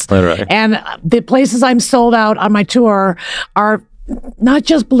audience. Literally. And the places I'm sold out on my tour are not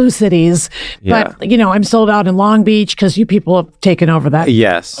just blue cities, but I'm sold out in Long Beach because you people have taken over that.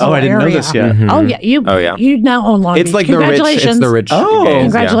 Yes. I didn't know this yet. Mm-hmm. Oh yeah. You now own Long Beach. It's like the rich. It's the rich. Oh, gays,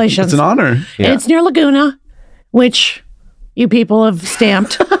 congratulations! It's an honor. Yeah. And it's near Laguna, which you people have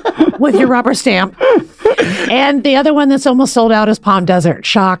stamped with your rubber stamp. And the other one that's almost sold out is Palm Desert.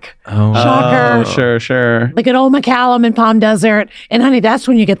 Shocker. Sure. Like at Old McCallum in Palm Desert. And honey, that's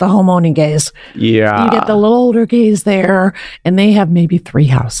when you get the homeowning gays. Yeah. You get the little older gays there, and they have maybe 3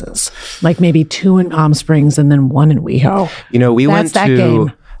 houses. Like maybe 2 in Palm Springs and then 1 in WeHo. We went to...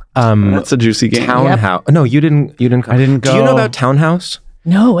 game. That's a juicy game. Townhouse. Yep. No, you didn't come. I didn't go. Do you know about Townhouse?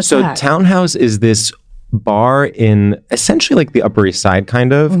 No, what's that? So Townhouse is this bar in essentially like the Upper East Side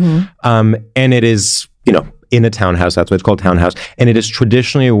kind of. Mm-hmm. And it is, in a townhouse. That's why it's called Townhouse. And it is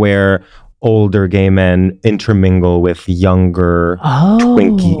traditionally where older gay men intermingle with younger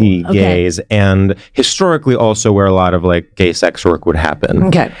twinkie gays. And historically also where a lot of like gay sex work would happen.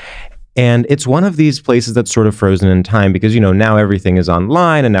 Okay. And it's one of these places that's sort of frozen in time because, now everything is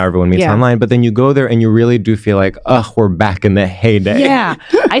online and now everyone meets online. But then you go there and you really do feel like, we're back in the heyday. Yeah.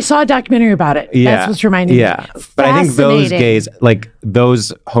 I saw a documentary about it. That's what's reminding me. Yeah. But I think those gays, like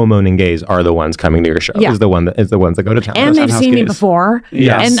those homeowning gays are the ones coming to your show. Is the ones that go to town. And they've seen me before.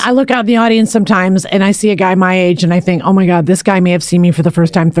 Yes. And I look out in the audience sometimes and I see a guy my age and I think, oh my God, this guy may have seen me for the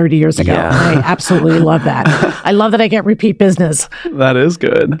first time 30 years ago. Yeah. I absolutely love that. I love that I get repeat business. That is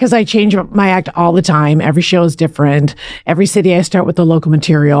good. Because I change my act all the time. Every show is different. Every city I start with the local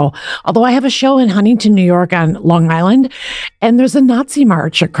material. Although I have a show in Huntington, New York on Long Island, and there's a Nazi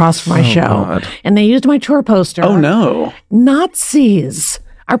march across from my show. God. And they used my tour poster. Oh no. Nazis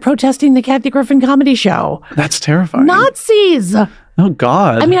are protesting the Kathy Griffin comedy show. That's terrifying. Nazis. Oh,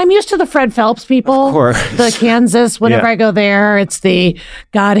 God. I mean, I'm used to the Fred Phelps people. Of course. The Kansas, whenever I go there, it's the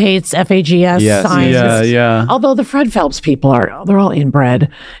God hates FAGS signs. Yeah. Although the Fred Phelps people they're all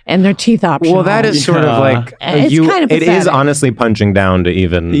inbred and their teeth optional. Well, that is sort of like, it's kind of it is pathetic. honestly punching down to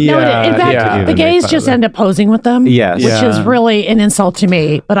even. No, in fact, the gays just end up posing with them. Yes. Which is really an insult to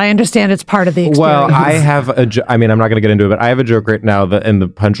me, but I understand it's part of the experience. Well, I have I mean, I'm not going to get into it, but I have a joke right now and the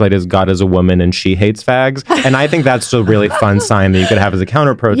punchline is God is a woman and she hates fags. And I think that's a really fun sign that you could have as a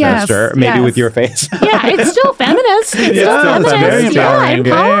counter protester, maybe with your face. Yeah, it's still feminist. It's still feminist. Very empowering.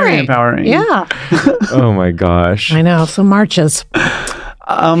 Very empowering. Yeah. Oh my gosh. I know. So marches.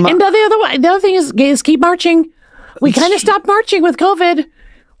 And the other thing is gays keep marching. We kind of stopped marching with COVID.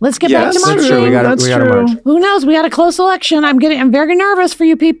 Let's get back to marching. That's true. We gotta march. Who knows? We got a close election. I'm very nervous for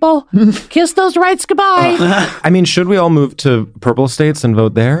you people. Kiss those rights goodbye. I mean, should we all move to purple states and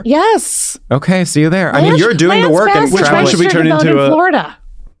vote there? Yes. Okay, see you there. I mean, you're doing the work and which one should we turn into Florida?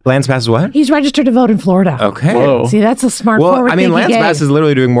 Lance Bass is what? He's registered to vote in Florida. Okay. Whoa. See, that's a smart forward I mean, Lance Bass is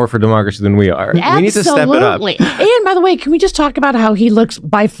literally doing more for democracy than we are. Absolutely. We need to step it up. And by the way, can we just talk about how he looks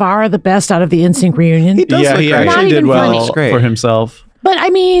by far the best out of the NSYNC reunion? He does look he great. actually did well He's great. for himself. But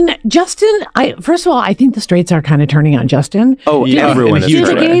I mean, Justin, first of all, I think the straights are kind of turning on Justin. Oh, everyone is. Do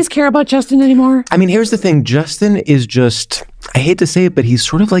the gays care about Justin anymore? I mean, here's the thing. Justin is just, I hate to say it, but he's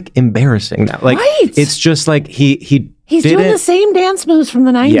sort of like embarrassing now. Like, it's just like He's doing the same dance moves from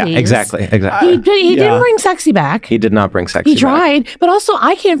the 90s. Yeah, exactly. He didn't bring sexy back. He did not bring sexy back. He tried, but also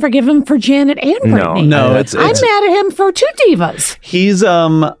I can't forgive him for Janet and Britney. No, I'm mad at him for two divas. He's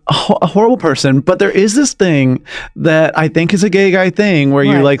a horrible person, but there is this thing that I think is a gay guy thing where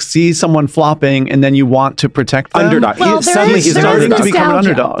you like see someone flopping and then you want to protect them. Underdog. Well, Suddenly he's starting to become an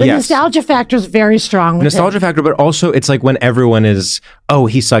underdog. The nostalgia factor is very strong. Nostalgia factor, but also it's like when everyone is, oh,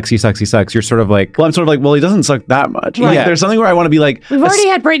 he sucks. You're sort of like, well, I'm sort of like, well, he doesn't suck that much. Right. Like, there's something where I want to be like, we've already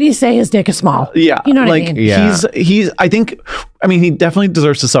had Britney say his dick is small. Yeah, you know what like, I mean. Yeah. I mean, he definitely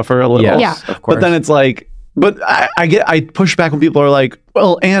deserves to suffer a little. Yeah, of course. But then it's like, but I push back when people are like,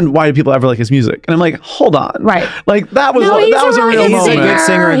 well, and why do people ever like his music? And I'm like, hold on, right? Like that was a real moment. He's a good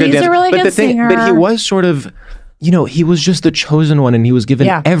singer, a good dancer. A really good singer. But he was sort of. You know, he was just the chosen one and he was given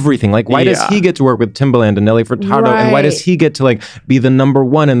everything. Like, why does he get to work with Timbaland and Nelly Furtado? Right. And why does he get to, like, be the number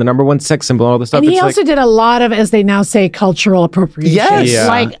one and the number one sex symbol and all this stuff? And he also did a lot of, as they now say, cultural appropriation. Yes. Yeah.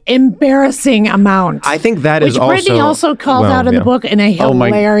 Like, embarrassing amount. I think that is which Britney also called out in the book in a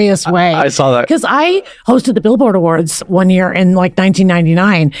hilarious way. I saw that. Because I hosted the Billboard Awards one year in, like,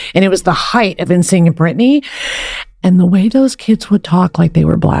 1999, and it was the height of NSYNC and Britney. And the way those kids would talk like they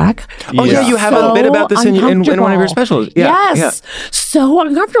were black. Oh, yeah, you have a bit about this in one of your specials. Yeah, yes. So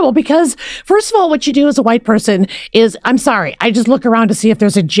uncomfortable because, first of all, what you do as a white person is, I'm sorry, I just look around to see if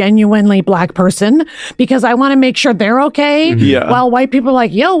there's a genuinely black person because I want to make sure they're okay. Yeah. While white people are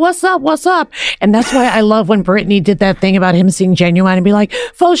like, yo, what's up? What's up? And that's why I love when Britney did that thing about him seeing Genuine and be like,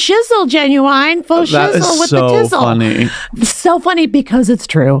 faux shizzle, Genuine, faux shizzle with the tizzle. Funny. So funny because it's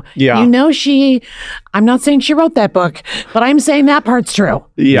true. Yeah. You know, I'm not saying she wrote that book, but I'm saying that part's true.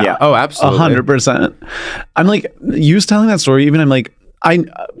 Yeah. Oh, absolutely. 100%. I'm like, you telling that story, even I'm like,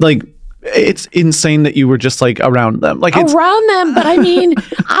 it's insane that you were just like around them. Like around them, but I mean,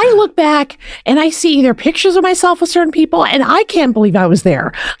 I look back and I see either pictures of myself with certain people, and I can't believe I was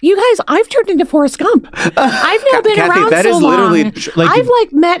there. You guys, I've turned into Forrest Gump. I've now been Kathy, around that so is long. literally I've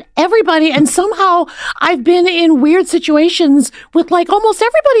like met everybody, and somehow I've been in weird situations with like almost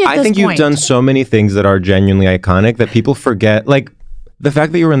everybody at this point. I think you've done so many things that are genuinely iconic that people forget. Like, the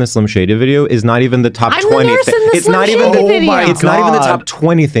fact that you were in the Slim Shady video is not even the top 20 things. It's not even the top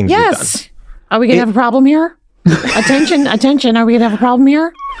 20 things you've done. Are we going to have a problem here? Attention. Are we going to have a problem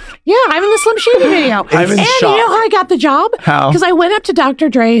here? Yeah, I'm in the Slim Shady video. I'm in shock. You know how I got the job? How? Because I went up to Dr.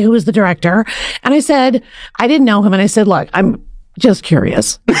 Dre, who was the director, and I said, I didn't know him, and I said, look, I'm just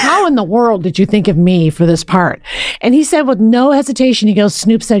curious. How in the world did you think of me for this part? And he said with no hesitation, he goes,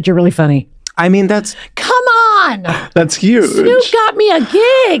 Snoop said you're really funny. I mean, that's... Come on! That's huge. Snoop got me a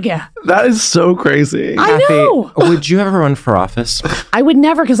gig. That is so crazy. I know. Would you ever run for office? I would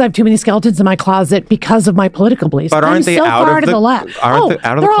never, because I have too many skeletons in my closet because of my political beliefs. But aren't they so out far of to the left? Aren't they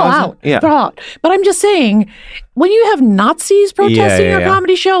out of the they're all closet? out. Yeah. They're all out. But I'm just saying, when you have Nazis protesting your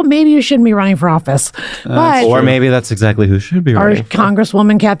comedy show, maybe you shouldn't be running for office. Or maybe that's exactly who should be running. Or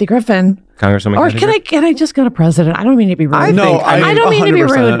Congresswoman Kathy Griffin. Congresswoman or Kathy can I just go to president? I don't mean to be rude. I don't mean to be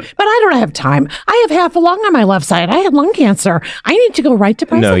rude, but I don't have time. I have half a lung on my left side. I had lung cancer. I need to go right to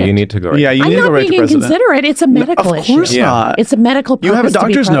president. No, you need to go right. Yeah, you need to go right to president. I'm not being inconsiderate. It's a medical issue. Of course not. It's a medical purpose. You have a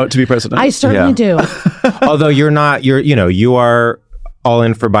doctor's note to be president. I certainly do. Although you are all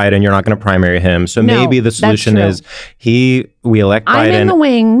in for Biden. You're not going to primary him. So maybe the solution is we elect Biden. I'm in the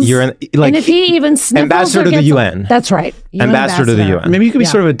wings. You're in, like, and if he even sniffles ambassador to the UN. That's right. Ambassador to the UN. Maybe you could be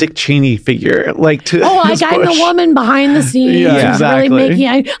sort of a Dick Cheney figure, like to. Oh, like I'm the woman behind the scenes. Yeah, exactly.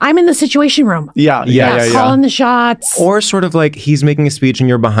 Really I'm in the situation room. Yeah, calling the shots. Or sort of like he's making a speech and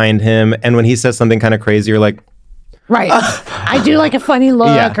you're behind him, and when he says something kind of crazy, you're like. Right. I do like a funny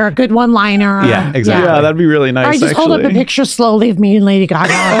look or a good one-liner. Yeah, exactly. Yeah, that'd be really nice. Or I just hold up a picture slowly of me and Lady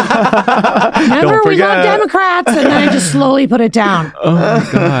Gaga. Remember, we love Democrats, and then I just slowly put it down. Oh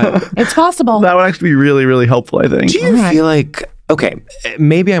my God. It's possible. That would actually be really, really helpful, I think. Do you feel like, okay,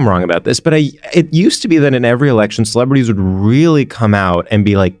 maybe I'm wrong about this, but it used to be that in every election, celebrities would really come out and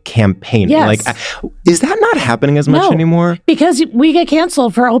be like campaigning. Yes. Like, is that not happening as much anymore? Because we get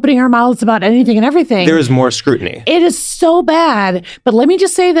canceled for opening our mouths about anything and everything. There is more scrutiny. It is so bad. But let me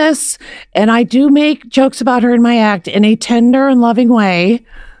just say this, and I do make jokes about her in my act in a tender and loving way.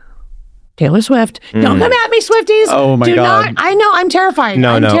 Taylor Swift. Don't come at me, Swifties. Oh my God. I know, I'm terrified.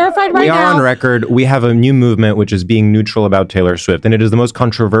 No. I'm terrified right now. We are on record. We have a new movement, which is being neutral about Taylor Swift. And it is the most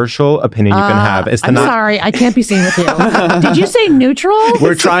controversial opinion you can have. Sorry, I can't be seen with you. Did you say neutral?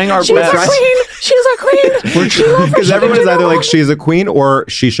 We're trying our best. She's our queen. She's our queen. Because everyone is either like, she's a queen or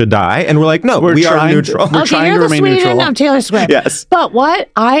she should die. And we're like, no, we are neutral. We're trying to remain neutral. Sweden of Taylor Swift. Yes. But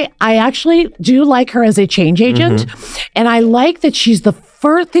what? I actually do like her as a change agent. And I like that she's the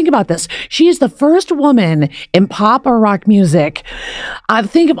first, think about this. She's the first woman in pop or rock music.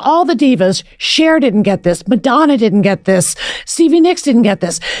 Think of all the divas. Cher didn't get this. Madonna didn't get this. Stevie Nicks didn't get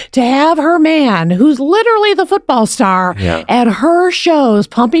this. To have her man, who's literally the football star, at her shows,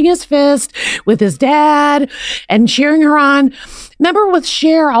 pumping his fist with his dad and cheering her on. Remember with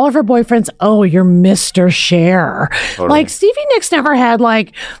Cher, all of her boyfriends, oh, you're Mr. Cher. Totally. Like Stevie Nicks never had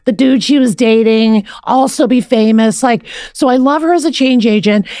like the dude she was dating also be famous. Like, so I love her as a change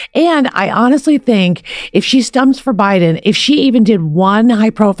agent. And I honestly think if she stumps for Biden, if she even did one high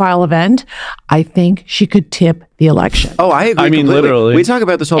profile event, I think she could tip the election. Oh, I agree. I mean, completely. literally. We talk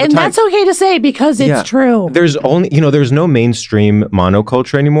about this all the time. And that's okay to say because it's true. There's only, there's no mainstream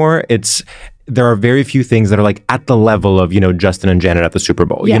monoculture anymore. There are very few things that are like at the level of, Justin and Janet at the Super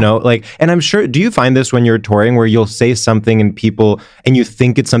Bowl, and I'm sure, do you find this when you're touring where you'll say something and you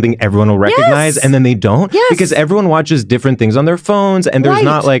think it's something everyone will recognize and then they don't? Yes. Because everyone watches different things on their phones and there's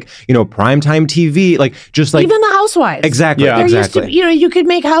not like, primetime TV, like just like. Even the Housewives. Exactly. Yeah. Exactly. You could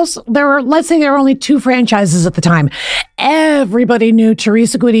make let's say there were only 2 franchises at the time. Everybody knew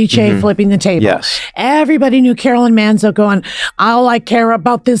Teresa Giudice flipping the table. Yes. Everybody knew Carolyn Manzo going, all I care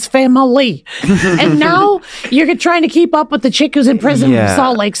about this family. And now you're trying to keep up with the chick who's in prison from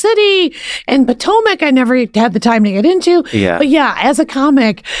Salt Lake City and Potomac. I never had the time to get into. Yeah. But as a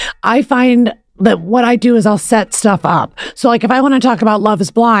comic, I find that what I do is I'll set stuff up. So like if I want to talk about Love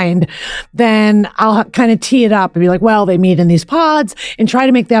is Blind, then I'll kind of tee it up and be like, well, they meet in these pods and try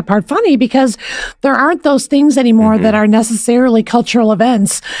to make that part funny because there aren't those things anymore that are necessarily cultural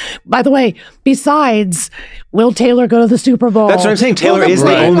events. By the way, besides, will Taylor go to the Super Bowl? That's what I'm saying. Taylor is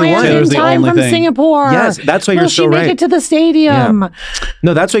the only one. In time from Singapore. Yes, that's why you're so right. Will she make it to the stadium? Yeah.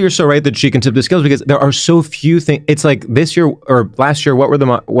 No, that's why you're so right that she can tip the scales because there are so few things. It's like this year or last year, what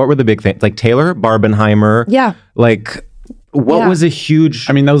were the big things? Like Taylor, Barbenheimer. Yeah. Like what was a huge.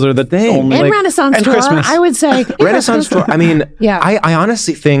 I mean, those are the only. And Renaissance and Tour, Christmas. I would say. Renaissance Tour. I mean, I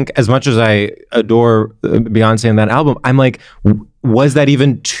honestly think as much as I adore Beyonce and that album, I'm like, was that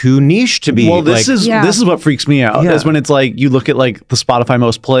even too niche to be? Well, this is what freaks me out. Is when it's like you look at like the Spotify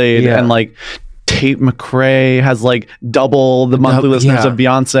most played and like Tate McRae has like double the monthly listeners of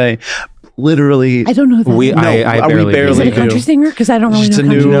Beyonce. Literally, I don't know who that is. I barely Is it a country singer? Because I don't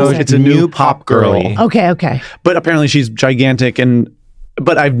really know. It's a new pop girl. Okay. But apparently she's gigantic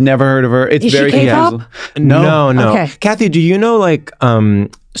but I've never heard of her. It's is very she K-pop? No. Okay. Kathy, do you know like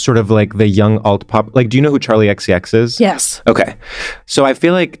sort of like the young alt pop? Like, do you know who Charlie XCX is? Yes. Okay. So I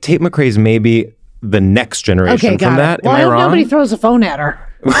feel like Tate McRae's maybe the next generation from that. Well, Am I wrong? Nobody throws a phone at her.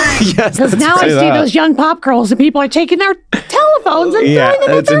 Yes, because now I see those young pop girls and people are taking their telephones and throwing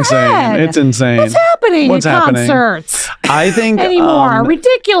them at their head. It's insane. What's happening at concerts? I think anymore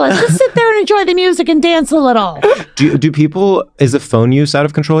ridiculous. Just sit there and enjoy the music and dance a little. Do people? Is the phone use out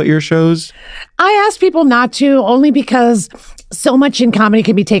of control at your shows? I ask people not to, only because so much in comedy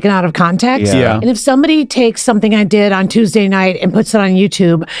can be taken out of context. Yeah. And if somebody takes something I did on Tuesday night and puts it on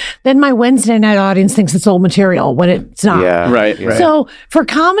YouTube, then my Wednesday night audience thinks it's old material when it's not. Yeah, right. So for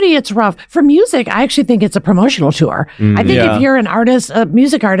comedy, it's rough. For music, I actually think it's a promotional tour. I think if you're an artist, a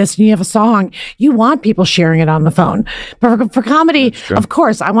music artist, and you have a song, you want people sharing it on the phone. But for comedy, of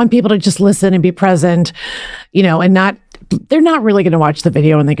course, I want people to just listen and be present, and not they're not really going to watch the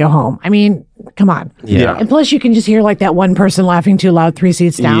video when they go home. I mean, come on. Yeah. And plus, you can just hear like that one person laughing too loud 3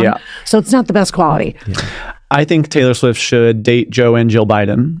 seats down. Yeah. So it's not the best quality. Yeah. I think Taylor Swift should date Joe and Jill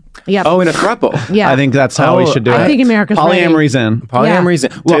Biden. Yeah. Oh, in a throuple. Yeah. I think that's how we should do it. I think America's Polyamory's in. Polyamory's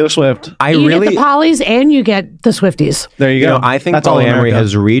in. Well, Taylor Swift. You get the polys and you get the Swifties. There you go. I think polyamory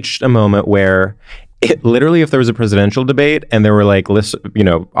has reached a moment where it literally, if there was a presidential debate and there were like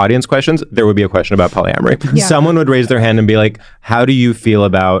audience questions, there would be a question about polyamory. Yeah. Someone would raise their hand and be like, how do you feel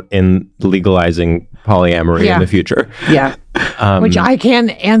about in legalizing polyamory in the future? Yeah. Which I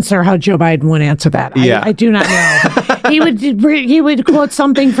can't answer how Joe Biden would answer that. I do not know. he would quote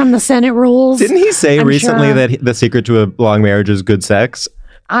something from the Senate rules. Didn't he say recently that the secret to a long marriage is good sex?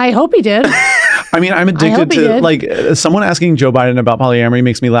 I hope he did. I mean, I'm addicted to like someone asking Joe Biden about polyamory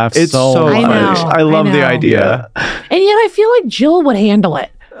makes me laugh so much. I love the idea. And yet I feel like Jill would handle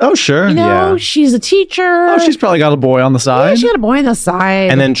it. Oh, sure. You know, she's a teacher. Oh, she's probably got a boy on the side. Yeah, she got a boy on the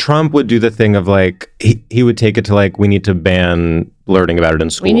side. And then Trump would do the thing of like, he would take it to like, we need to ban learning about it in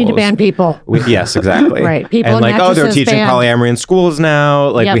schools. We need to ban people. Yes, exactly. Right. People and like, they're teaching polyamory in schools now.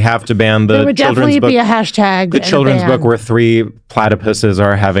 Like, we have to ban the there would children's book. Definitely be a hashtag. The children's book where 3 platypuses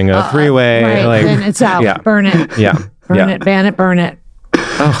are having a three-way. Right. Like, then it's out. Yeah. Burn it. Yeah. Burn it. Ban it. Burn it.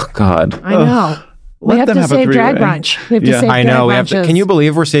 Oh, God. I know. We have to save drag brunch. We have to save I know. Brunches. Can you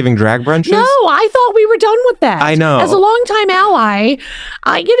believe we're saving drag brunches? No, I thought we were done with that. I know. As a longtime ally,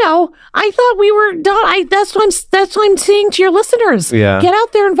 I thought we were done. That's what I'm saying to your listeners. Yeah. Get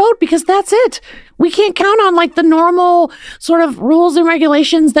out there and vote because that's it. We can't count on like the normal sort of rules and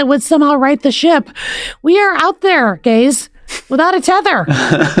regulations that would somehow right the ship. We are out there, gays. Without a tether.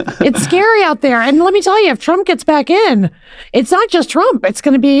 It's scary out there. And let me tell you, if Trump gets back in, it's not just Trump. It's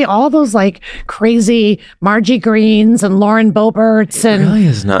going to be all those like crazy Margie Greens and Lauren Boeberts and really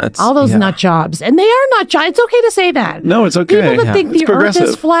is nuts. All those nut jobs. And they are nut jobs. It's okay to say that. No, it's okay. People that think the earth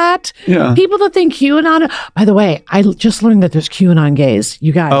is flat. Yeah. People that think QAnon. By the way, I just learned that there's QAnon gays.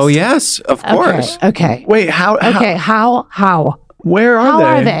 You guys. Oh, yes. Of course. Okay. Wait, how? Okay. How? Where are they?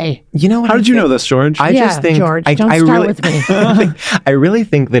 How are they? You know what? How did you know this, George? I just think George, don't start with me. I really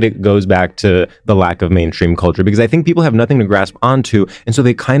think that it goes back to the lack of mainstream culture because I think people have nothing to grasp onto, and so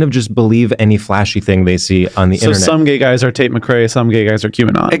they kind of just believe any flashy thing they see on the internet. So some gay guys are Tate McRae, some gay guys are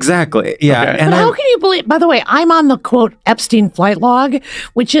QAnon. Exactly. Yeah. Okay. And but how can you believe? By the way, I'm on the quote Epstein flight log,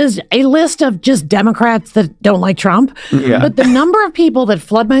 which is a list of just Democrats that don't like Trump. Yeah. But the number of people that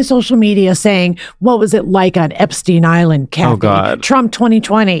flood my social media saying, "What was it like on Epstein Island, Kathy? Oh God. Trump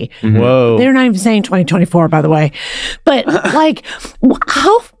 2020." Mm-hmm. Whoa. They're not even saying 2024, by the way. But like,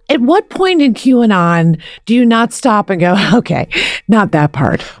 at what point in QAnon do you not stop and go, okay, not that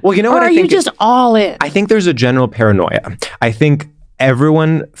part? Well, you know what or I are think you just all in? I think there's a general paranoia. I think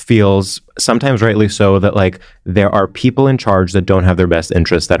everyone feels, sometimes rightly so, that like there are people in charge that don't have their best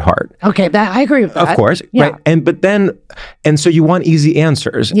interests at heart. Okay, I agree with that. Of course, yeah. right? And so you want easy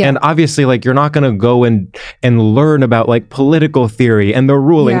answers, and obviously, like you're not going to go and learn about like political theory and the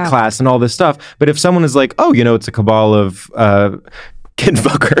ruling class and all this stuff. But if someone is like, oh, it's a cabal of kid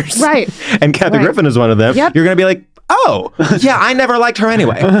fuckers, right? And Kathy Griffin is one of them. You're going to be like, oh, yeah, I never liked her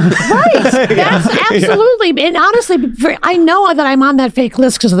anyway. Right. That's absolutely. And honestly, I know that I'm on that fake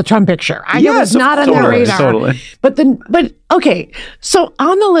list because of the Trump picture. I know it's not on their radar. Totally. But okay. So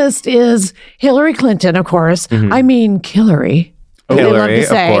on the list is Hillary Clinton, of course. Mm-hmm. I mean, Hillary. Hillary, of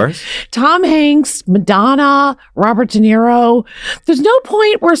course. Tom Hanks, Madonna, Robert De Niro. There's no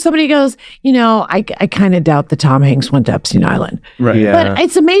point where somebody goes, I kind of doubt that Tom Hanks went to Epstein Island. Right. Yeah. But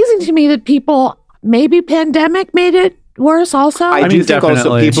it's amazing to me that people, maybe pandemic made it worse also. I do think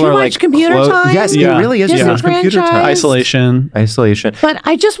also people are like computer time. Yes, it really is too much computer time. Isolation. But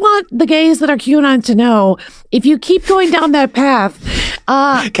I just want the gays that are QAnon to know, if you keep going down that path,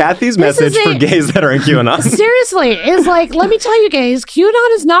 Kathy's message for gays that are in QAnon. Seriously, is like, let me tell you gays,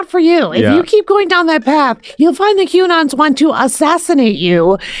 QAnon is not for you. If you keep going down that path, you'll find the QAnons want to assassinate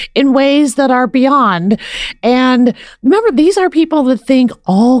you in ways that are beyond. And remember, these are people that think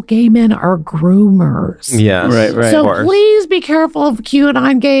all gay men are groomers. Yes. Right. So please be careful of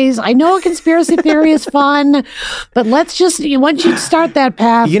QAnon gays. I know a conspiracy theory is fun, but let's just, once you start that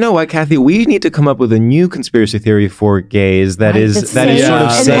path. You know what, Kathy? We need to come up with a new conspiracy theory for gays that is sort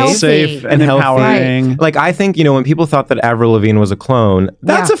of safe and empowering. Right. Like, I think, when people thought that Avril Lavigne was a clone,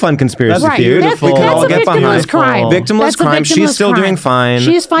 that's a fun conspiracy theory. That's we can all get victimless crime. Victimless crime. She's still doing fine.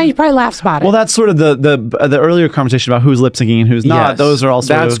 She's fine. She probably laughs about it. Well, that's sort of the earlier conversation about who's lip syncing and who's not. Yes. Those are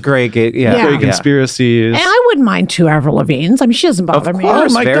also great. Great conspiracies. And I wouldn't mind 2 Avril Lavignes. I mean, she doesn't bother me. Of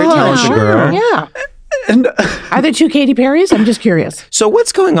course, very talented girl. Yeah. Are there 2 Katy Perrys? I'm just curious. So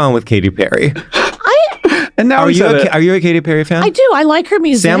what's going on with Katy Perry? And now are you a Katy Perry fan? I do. I like her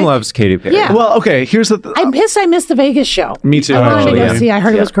music. Sam loves Katy Perry. Yeah. Well, okay. Here's the. I'm pissed I missed the Vegas show. Me too. I wanted to go see. I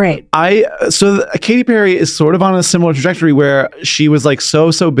heard it was great. Katy Perry is sort of on a similar trajectory where she was like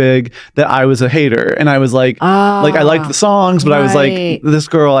so big that I was a hater, and I was like I liked the songs, but I was like, this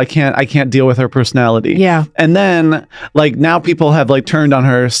girl, I can't deal with her personality. Yeah. And then like now people have like turned on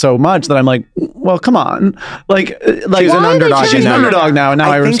her so much that I'm like, well, come on, like she's an underdog. She's an underdog now, and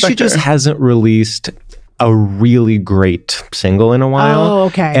now I think respect she just her. hasn't released a really great single in a while. Oh,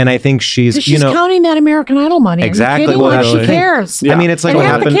 okay. And I think she's counting that American Idol money. Exactly. Well, she cares. Yeah. I mean, it's like and what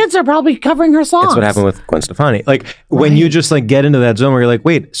half happened. The kids are probably covering her songs. That's what happened with Gwen Stefani. Like when you just like get into that zone where you're like,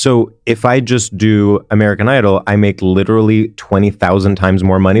 wait, so if I just do American Idol, I make literally 20,000 times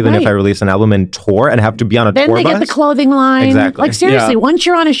more money than if I release an album and tour and have to be on a tour bus. Then they get the clothing line. Exactly. Like seriously, once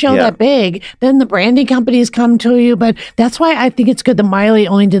you're on a show that big, then the branding companies come to you. But that's why I think it's good that Miley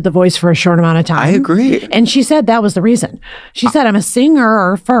only did the voice for a short amount of time. I agree. And she said that was the reason. She said, I'm a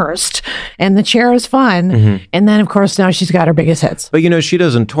singer first, and the chair is fun. Mm-hmm. And then, of course, now she's got her biggest hits. But she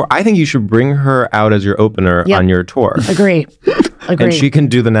doesn't tour. I think you should bring her out as your opener on your tour. Agree. And she can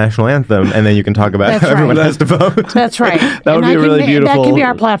do the national anthem, and then you can talk about how everyone has to vote. That's right. That would be really beautiful. That can be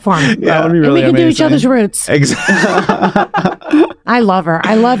our platform. That would be really and we can amazing. do each other's roots. Exactly. I love her.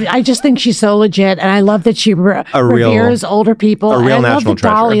 I just think she's so legit, and I love that she reveres older people. A real and I love national that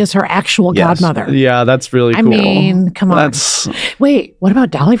Dolly is her actual godmother. Yeah, that's really cool. I mean, come on. Wait, what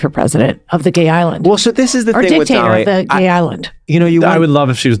about Dolly for president of the gay island? Well, so this is the thing with Dolly. Or dictator of the gay island. I would love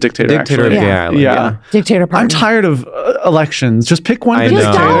if she was dictator. Dictator of the gay island. Yeah. Dictator party. I'm tired of elections. Just pick one.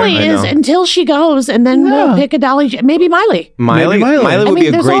 Just Dolly is until she goes, and then we'll pick a Dolly. Maybe Miley. Miley would be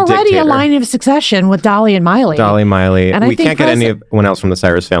a great dictator. There's already a line of succession with Dolly and Miley. Miley. And we can't get anyone else from the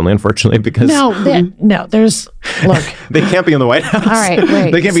Civeris family, unfortunately, because there's look. They can't be in the White House. All right,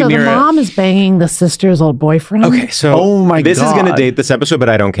 wait. They can't be near it. So the mom is banging the sister's old boyfriend. Okay, so this is going to date this episode, but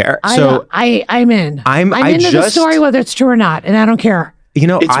I don't care. I'm in. I'm into the story whether it's true or not, and I don't care.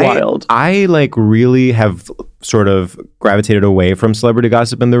 It's wild. I like really have sort of gravitated away from celebrity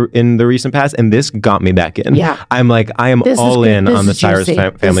gossip in the recent past, and this got me back in. Yeah. I am all in on the Cyrus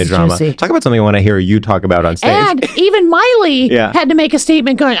family drama. Juicy. Talk about something I want to hear you talk about on stage. And even Miley had to make a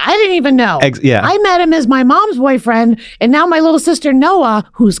statement going, I didn't even know. I met him as my mom's boyfriend, and now my little sister Noah,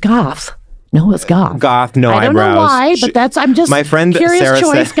 who's goth. Noah's goth. Goth, no eyebrows. I don't know why, but I'm just my friend curious Sarah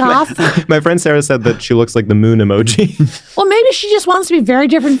choice, said, goth. My friend Sarah said that she looks like the moon emoji. Well, maybe she just wants to be very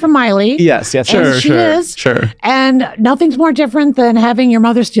different from Miley. Yes, sure. She is. Sure. And nothing's more different than having your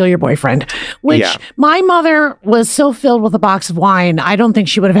mother steal your boyfriend, which my mother was so filled with a box of wine, I don't think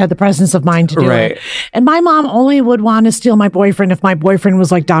she would have had the presence of mind to do it. And my mom only would want to steal my boyfriend if my boyfriend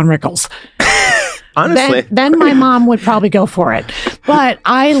was like Don Rickles. Honestly. Then my mom would probably go for it. But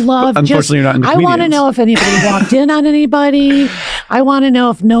I love Unfortunately, you're not into I want to know if anybody walked in on anybody. I want to know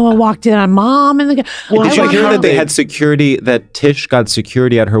if Noah walked in on mom. Did you hear that they had security, that Tish got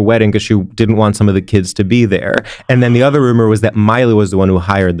security at her wedding because she didn't want some of the kids to be there? And then the other rumor was that Miley was the one who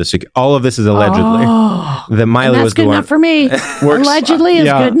hired the security. All of this is allegedly. That Miley was the one. That's good enough for me. Allegedly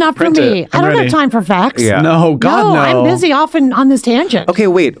is good enough for me. I don't have time for facts. Yeah. No, God, no. I'm busy often on this tangent. Okay,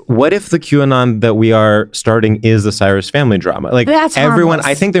 wait. What if the QAnon that we are starting is the Cyrus family drama? Like that's everyone,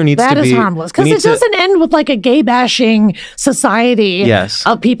 harmless. I think there needs to be. That is harmless because it doesn't end with like a gay bashing society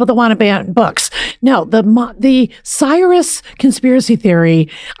of people that want to ban books. No, the Cyrus conspiracy theory,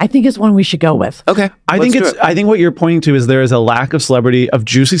 I think is one we should go with. Okay, I think what you're pointing to is there is a lack of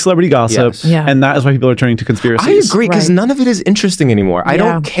juicy celebrity gossip, and that is why people are turning to conspiracies. I agree because none of it is interesting anymore. I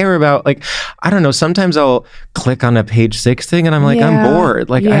don't care about I don't know. Sometimes I'll click on a Page 6 thing and I'm like, I'm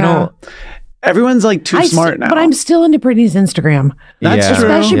bored. I don't. Everyone's too smart now. But I'm still into Britney's Instagram. That's true.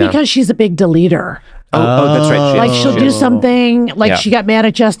 Especially because she's a big deleter. Oh, that's right. She'll do something she got mad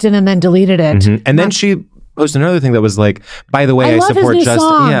at Justin and then deleted it. Mm-hmm. And then she posted another thing that was like, by the way, I support his new Justin.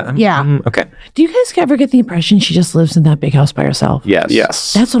 Song. Yeah. Okay. Do you guys ever get the impression she just lives in that big house by herself?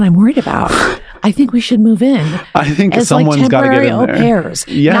 Yes. That's what I'm worried about. I think we should move in. I think as someone's got to get in there. Temporary au pairs.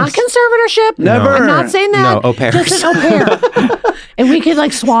 Yes. Not conservatorship. Never. I'm not saying that. No, au pairs. Just an au pair. And we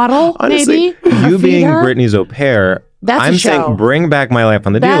could swaddle, honestly, maybe. You being Britney's au pair, I'm saying bring back My Life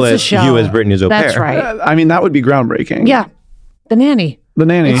on the Deal list. You as Britney's au pair. That's right. I mean, that would be groundbreaking. Yeah. The Nanny. The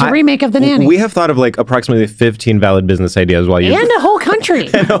Nanny. It's a remake of The Nanny. We have thought of approximately 15 valid business ideas while you... And a whole country.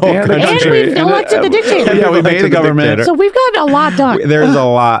 And we've elected the dictator. Yeah, we made a government. So we've got a lot done. There's a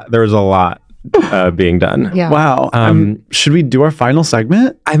lot. being done. Yeah. Wow. Should we do our final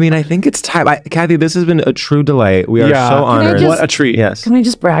segment? I mean, I think it's time. Kathy, this has been a true delight. We are so honored. What a treat. Yes. Can I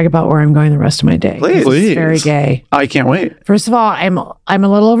just brag about where I'm going the rest of my day? Please. It's very gay. I can't wait. First of all, I'm a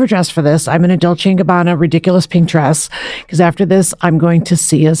little overdressed for this. I'm in a Dolce & Gabbana ridiculous pink dress because after this, I'm going to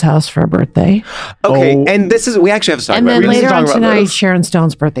Sia's house for her birthday. Okay, and we actually have to talk and about then it. later on tonight, Sharon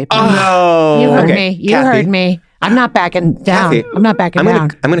Stone's birthday party. No. You heard me. You heard me. I'm not backing down. Kathy, I'm not backing down.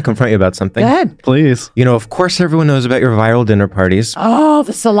 I'm going to confront you about something. Go ahead. Please. You know, of course, everyone knows about your viral dinner parties. Oh,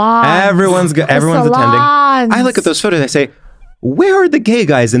 the salons. Everyone's attending. I look at those photos. I say, where are the gay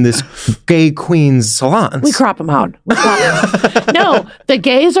guys in this gay queen's salons? We crop them out. No, the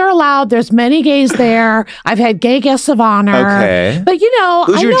gays are allowed. There's many gays there. I've had gay guests of honor. Okay. But you know,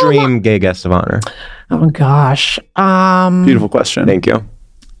 who's your dream gay guest of honor? Oh gosh. Beautiful question. Thank you.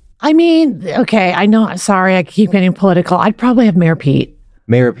 I mean, okay, I know. Sorry, I keep getting political. I'd probably have Mayor Pete.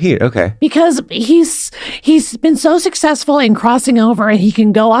 Mayor Pete, okay. Because he's been so successful in crossing over and he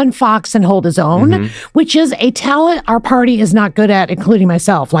can go on Fox and hold his own, which is a talent our party is not good at, including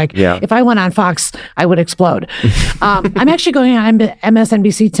myself. Like, if I went on Fox, I would explode. I'm actually going on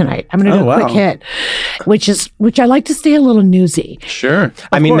MSNBC tonight. I'm going to do a quick hit, which I like to stay a little newsy. Sure.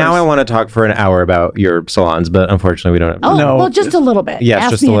 I mean, now I want to talk for an hour about your salons, but unfortunately we don't have well, just a little bit. Yes,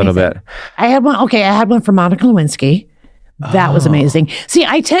 just a little bit. I had one for Monica Lewinsky. That was amazing. See,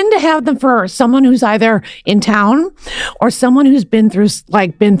 I tend to have them for someone who's either in town or someone who's been through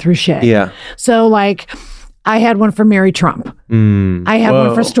shit. Yeah. So like I had one for Mary Trump. I had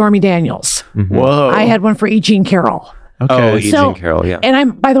one for Stormy Daniels. Whoa. I had one for E. Jean Carroll. Okay. Oh, E. Jean Carroll, yeah.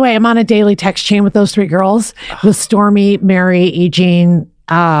 And by the way, I'm on a daily text chain with those three girls, with Stormy, Mary, E. Jean,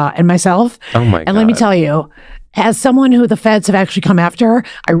 and myself. Oh my God. And let me tell you, as someone who the feds have actually come after,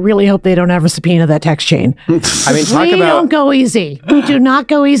 I really hope they don't ever subpoena that text chain. I mean, we don't go easy. We do not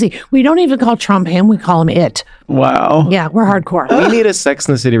go easy. We don't even call Trump him. We call him it. Wow. Yeah, we're hardcore. We need a Sex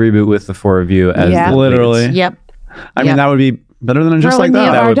and the City reboot with the four of you as the literally. leads. Yep. I mean, that would be better than just Throwing like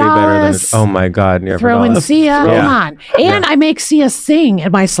that. That would be better than Vardalos. oh my God, Near Throw in Vardalos. Sia. Come on. And I make Sia sing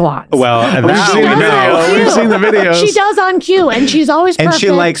at my salons. Well, and We've that seen we the know. video. We've seen the videos. She does on cue, and she's always And perfect. she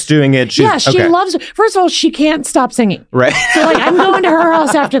likes doing it. She loves it. First of all, she can't stop singing. Right. So like, I'm going to her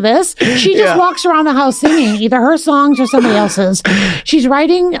house after this. She just walks around the house singing either her songs or somebody else's. She's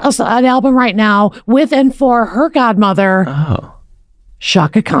writing an album right now with and for her godmother,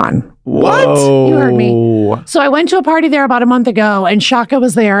 Shaka Khan. What? You heard me. So I went to a party there about a month ago, and Shaka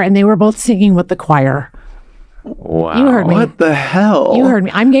was there, and they were both singing with the choir. Wow. You heard me. What the hell? You heard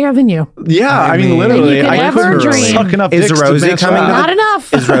me. I'm gayer than you. Yeah, I mean, literally, you could I never couldn't dream. suck enough Is dicks to Rosie match coming? that. Not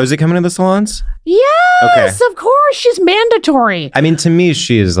enough. Is Rosie coming to the salons? Yes, of course. She's mandatory. I mean, to me,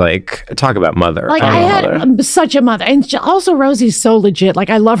 she is like, talk about mother. Like I had such a mother, and also Rosie's so legit. Like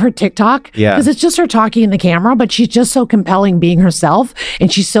I love her TikTok, because it's just her talking in the camera, but she's just so compelling being herself,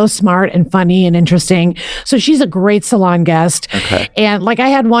 and she's so smart and funny and interesting. So she's a great salon guest. Okay. And like I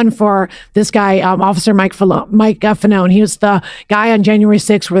had one for this guy, Officer Mike Fanone. He was the guy on January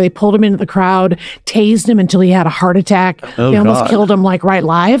 6th where they pulled him into the crowd, tased him until he had a heart attack. They almost killed him like right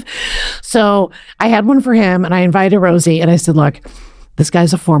live. So I had one for him, and I invited Rosie, and I said, look, this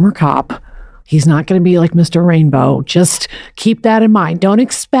guy's a former cop. He's not going to be like Mr. Rainbow. Just keep that in mind. Don't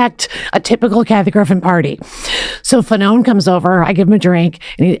expect a typical Kathy Griffin party. So Fanone comes over. I give him a drink.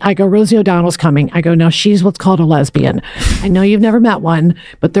 And I go, Rosie O'Donnell's coming. I go, no, she's what's called a lesbian. I know you've never met one,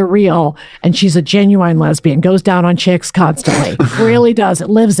 but they're real. And she's a genuine lesbian. Goes down on chicks constantly. Really does. It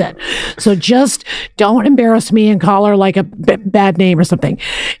lives it. So just don't embarrass me and call her like a bad name or something.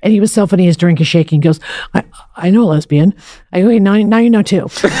 And he was so funny. His drink is shaking. He goes, I know a lesbian. I go, okay, now you know too.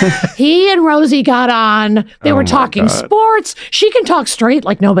 He and Rosie got on. They were talking sports. She can talk straight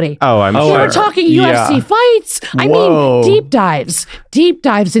like nobody. Oh, I'm sure. They were talking UFC fights. I mean, deep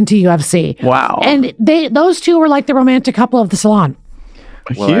dives into UFC. Wow. And those two were like the romantic couple of the salon.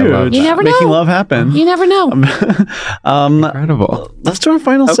 Huge. You never know. Making love happen. You never know. Incredible. Let's do our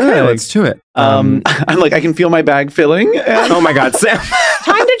final Okay, seg. let's do it. I'm like, I can feel my bag filling. And Oh my God, Sam.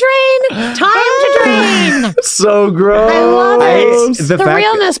 Time to drain. Time to drain. so gross. I love it. The The fact-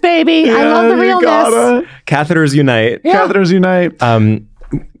 realness, baby. I love the you realness. gotta. Catheters unite. Yeah. Catheters unite.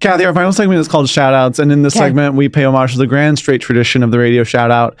 Kathy, our final segment is called Shoutouts. And in this segment, we pay homage to the grand straight tradition of the radio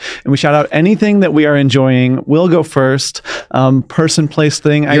shoutout. And we shout out anything that we are enjoying. We'll go first. Person, place,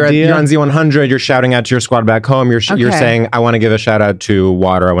 thing, idea. You're on Z100. You're shouting out to your squad back home. You're saying, I want to give a shout out to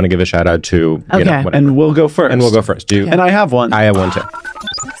water. I want to give a shout out to, you know, whatever. And we'll go first. And we'll go first. Do you? And I have one. I have one too.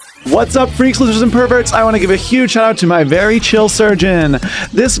 What's up, freaks, losers, and perverts? I want to give a huge shout out to my very chill surgeon.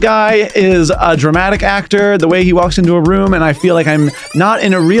 This guy is a dramatic actor. The way he walks into a room, and I feel like I'm not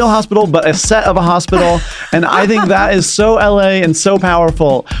in a real hospital, but a set of a hospital. And I think that is so LA and so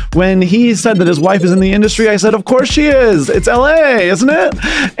powerful. When he said that his wife is in the industry, I said, of course she is. It's LA, isn't it?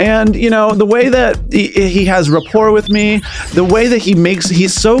 And, you know, the way that he has rapport with me, the way that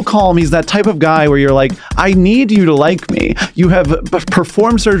he's so calm. He's that type of guy where you're like, I need you to like me. You have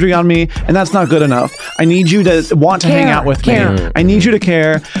performed surgery on me, and that's not good enough. I need you to want to hang out with me. I need you to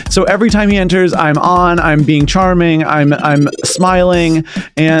care. So every time he enters, I'm being charming, I'm smiling,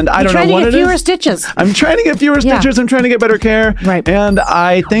 and I don't know what it is. Fewer stitches. I'm trying to get fewer stitches. I'm trying to get better care. Right. And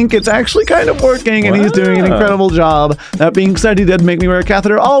I think it's actually kind of working, and he's doing an incredible job. That being said, he did make me wear a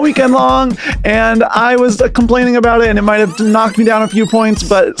catheter all weekend long, and I was complaining about it, and it might have knocked me down a few points,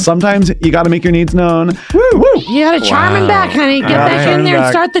 but sometimes you got to make your needs known. Woo, woo. You got to charm him back, honey. Get back in there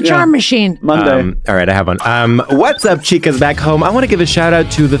and start the charm machine. Monday. All right, I have one. What's up, chicas back home? I want to give a shout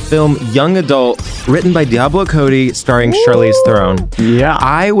out to the film Young Adult, written by Diablo Cody, starring Charlize Theron. Yeah.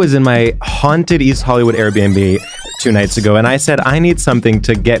 I was in my haunted East Hollywood Airbnb 2 nights ago, and I said, I need something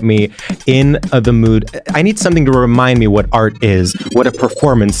to get me in the mood. I need something to remind me what art is, what a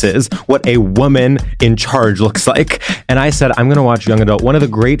performance is, what a woman in charge looks like. And I said, I'm going to watch Young Adult, one of the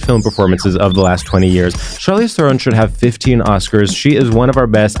great film performances of the last 20 years. Charlize Theron should have 15 Oscars. She is one of our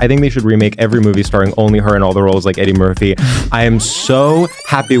best. I think they should remake every movie starring only her in all the roles like Eddie Murphy. I am so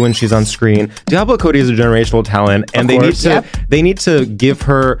happy when she's on screen. Diablo Cody is a generational talent, and they need to give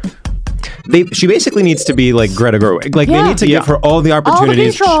her... She basically needs to be like Greta Gerwig. Like they need to give her all the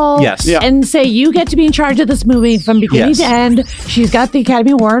opportunities. All the control. Yes. And say, you get to be in charge of this movie from beginning to end. She's got the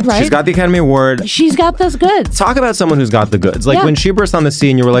Academy Award, right? She's got the Academy Award. She's got those goods. Talk about someone who's got the goods. Like when she burst on the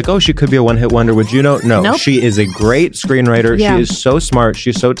scene, you were like, oh, she could be a one-hit wonder. Would you know? No. Nope. She is a great screenwriter. Yeah. She is so smart.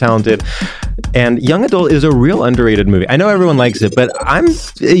 She's so talented. And Young Adult is a real underrated movie. I know everyone likes it, but I've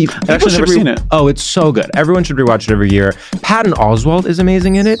actually never seen it. Oh, it's so good. Everyone should rewatch it every year. Patton Oswalt is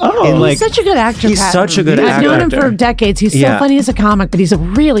amazing in it. Oh, he's such a good actor. He's such a good actor. I've known him for decades. He's so funny as a comic, but he's a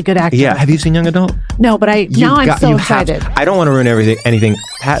really good actor. Yeah. Have you seen Young Adult? No, but I'm so excited. I don't want to ruin anything.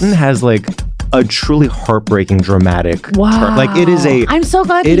 Patton has like a truly heartbreaking, dramatic turn. Like it is I'm so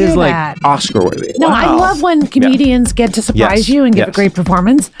glad to hear that. It is like Oscar worthy. No, I love when comedians get to surprise you and give a great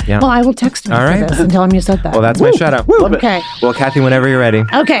performance. Yeah. Well, I will text him for this and tell him you said that. Well, that's my shout out. Okay. Well, Kathy, whenever you're ready.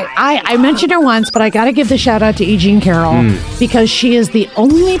 Okay. I mentioned her once, but I got to give the shout out to E. Jean Carroll because she is the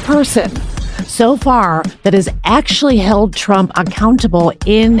only person so far that has actually held Trump accountable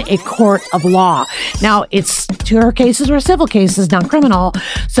in a court of law. Now, it's 2 of her cases were civil cases, not criminal.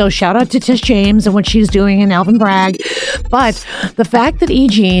 So shout out to Tish James and what she's doing and Alvin Bragg. But the fact that E.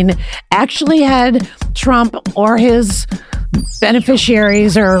 Jean actually had Trump or his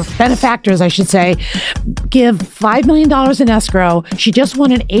beneficiaries or benefactors, I should say, give $5 million in escrow. She just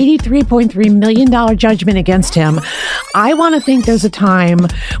won an $83.3 million judgment against him. I want to think there's a time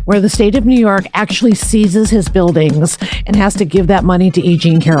where the state of New York actually seizes his buildings and has to give that money to E.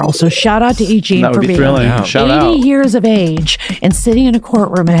 Jean Carroll. So shout out to E. Jean for being 80 years of age and sitting in a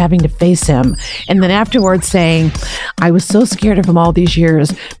courtroom and having to face him. And then afterwards saying, I was so scared of him all these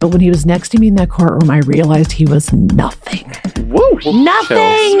years, but when he was next to me in that courtroom, I realized he was nothing. Woo!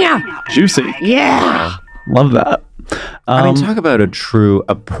 Nothing! Juicy. Yeah. Love that. I mean, talk about a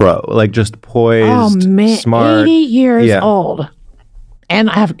pro, like just poised, smart. 80 years old. And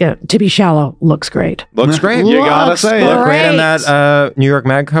I have to be shallow. Looks great. Looks great. You gotta say it. Look great on that New York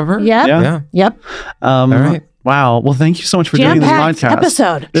Mag cover. Yep. Yep. All right. Wow. Well, thank you so much for doing this podcast.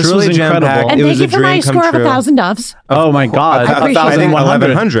 Episode. This was incredible. And thank you for my score of 1,000 doves. Oh my God.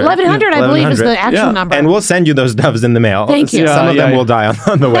 1,100. 1,100, I believe, is the actual number. And we'll send you those doves in the mail. Thank you. Some of them will die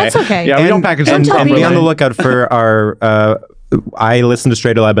on the way. That's okay. Yeah, we don't package them properly. And be on the lookout for our I listen to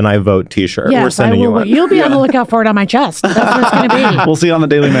StraightioLab and I vote t-shirt. Yes, we're sending you one. You'll be on the lookout for it on my chest. That's what it's going to be. We'll see you on the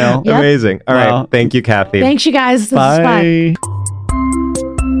Daily Mail. Amazing. All right. Thank you, Kathy. Thanks, you guys. This is fun.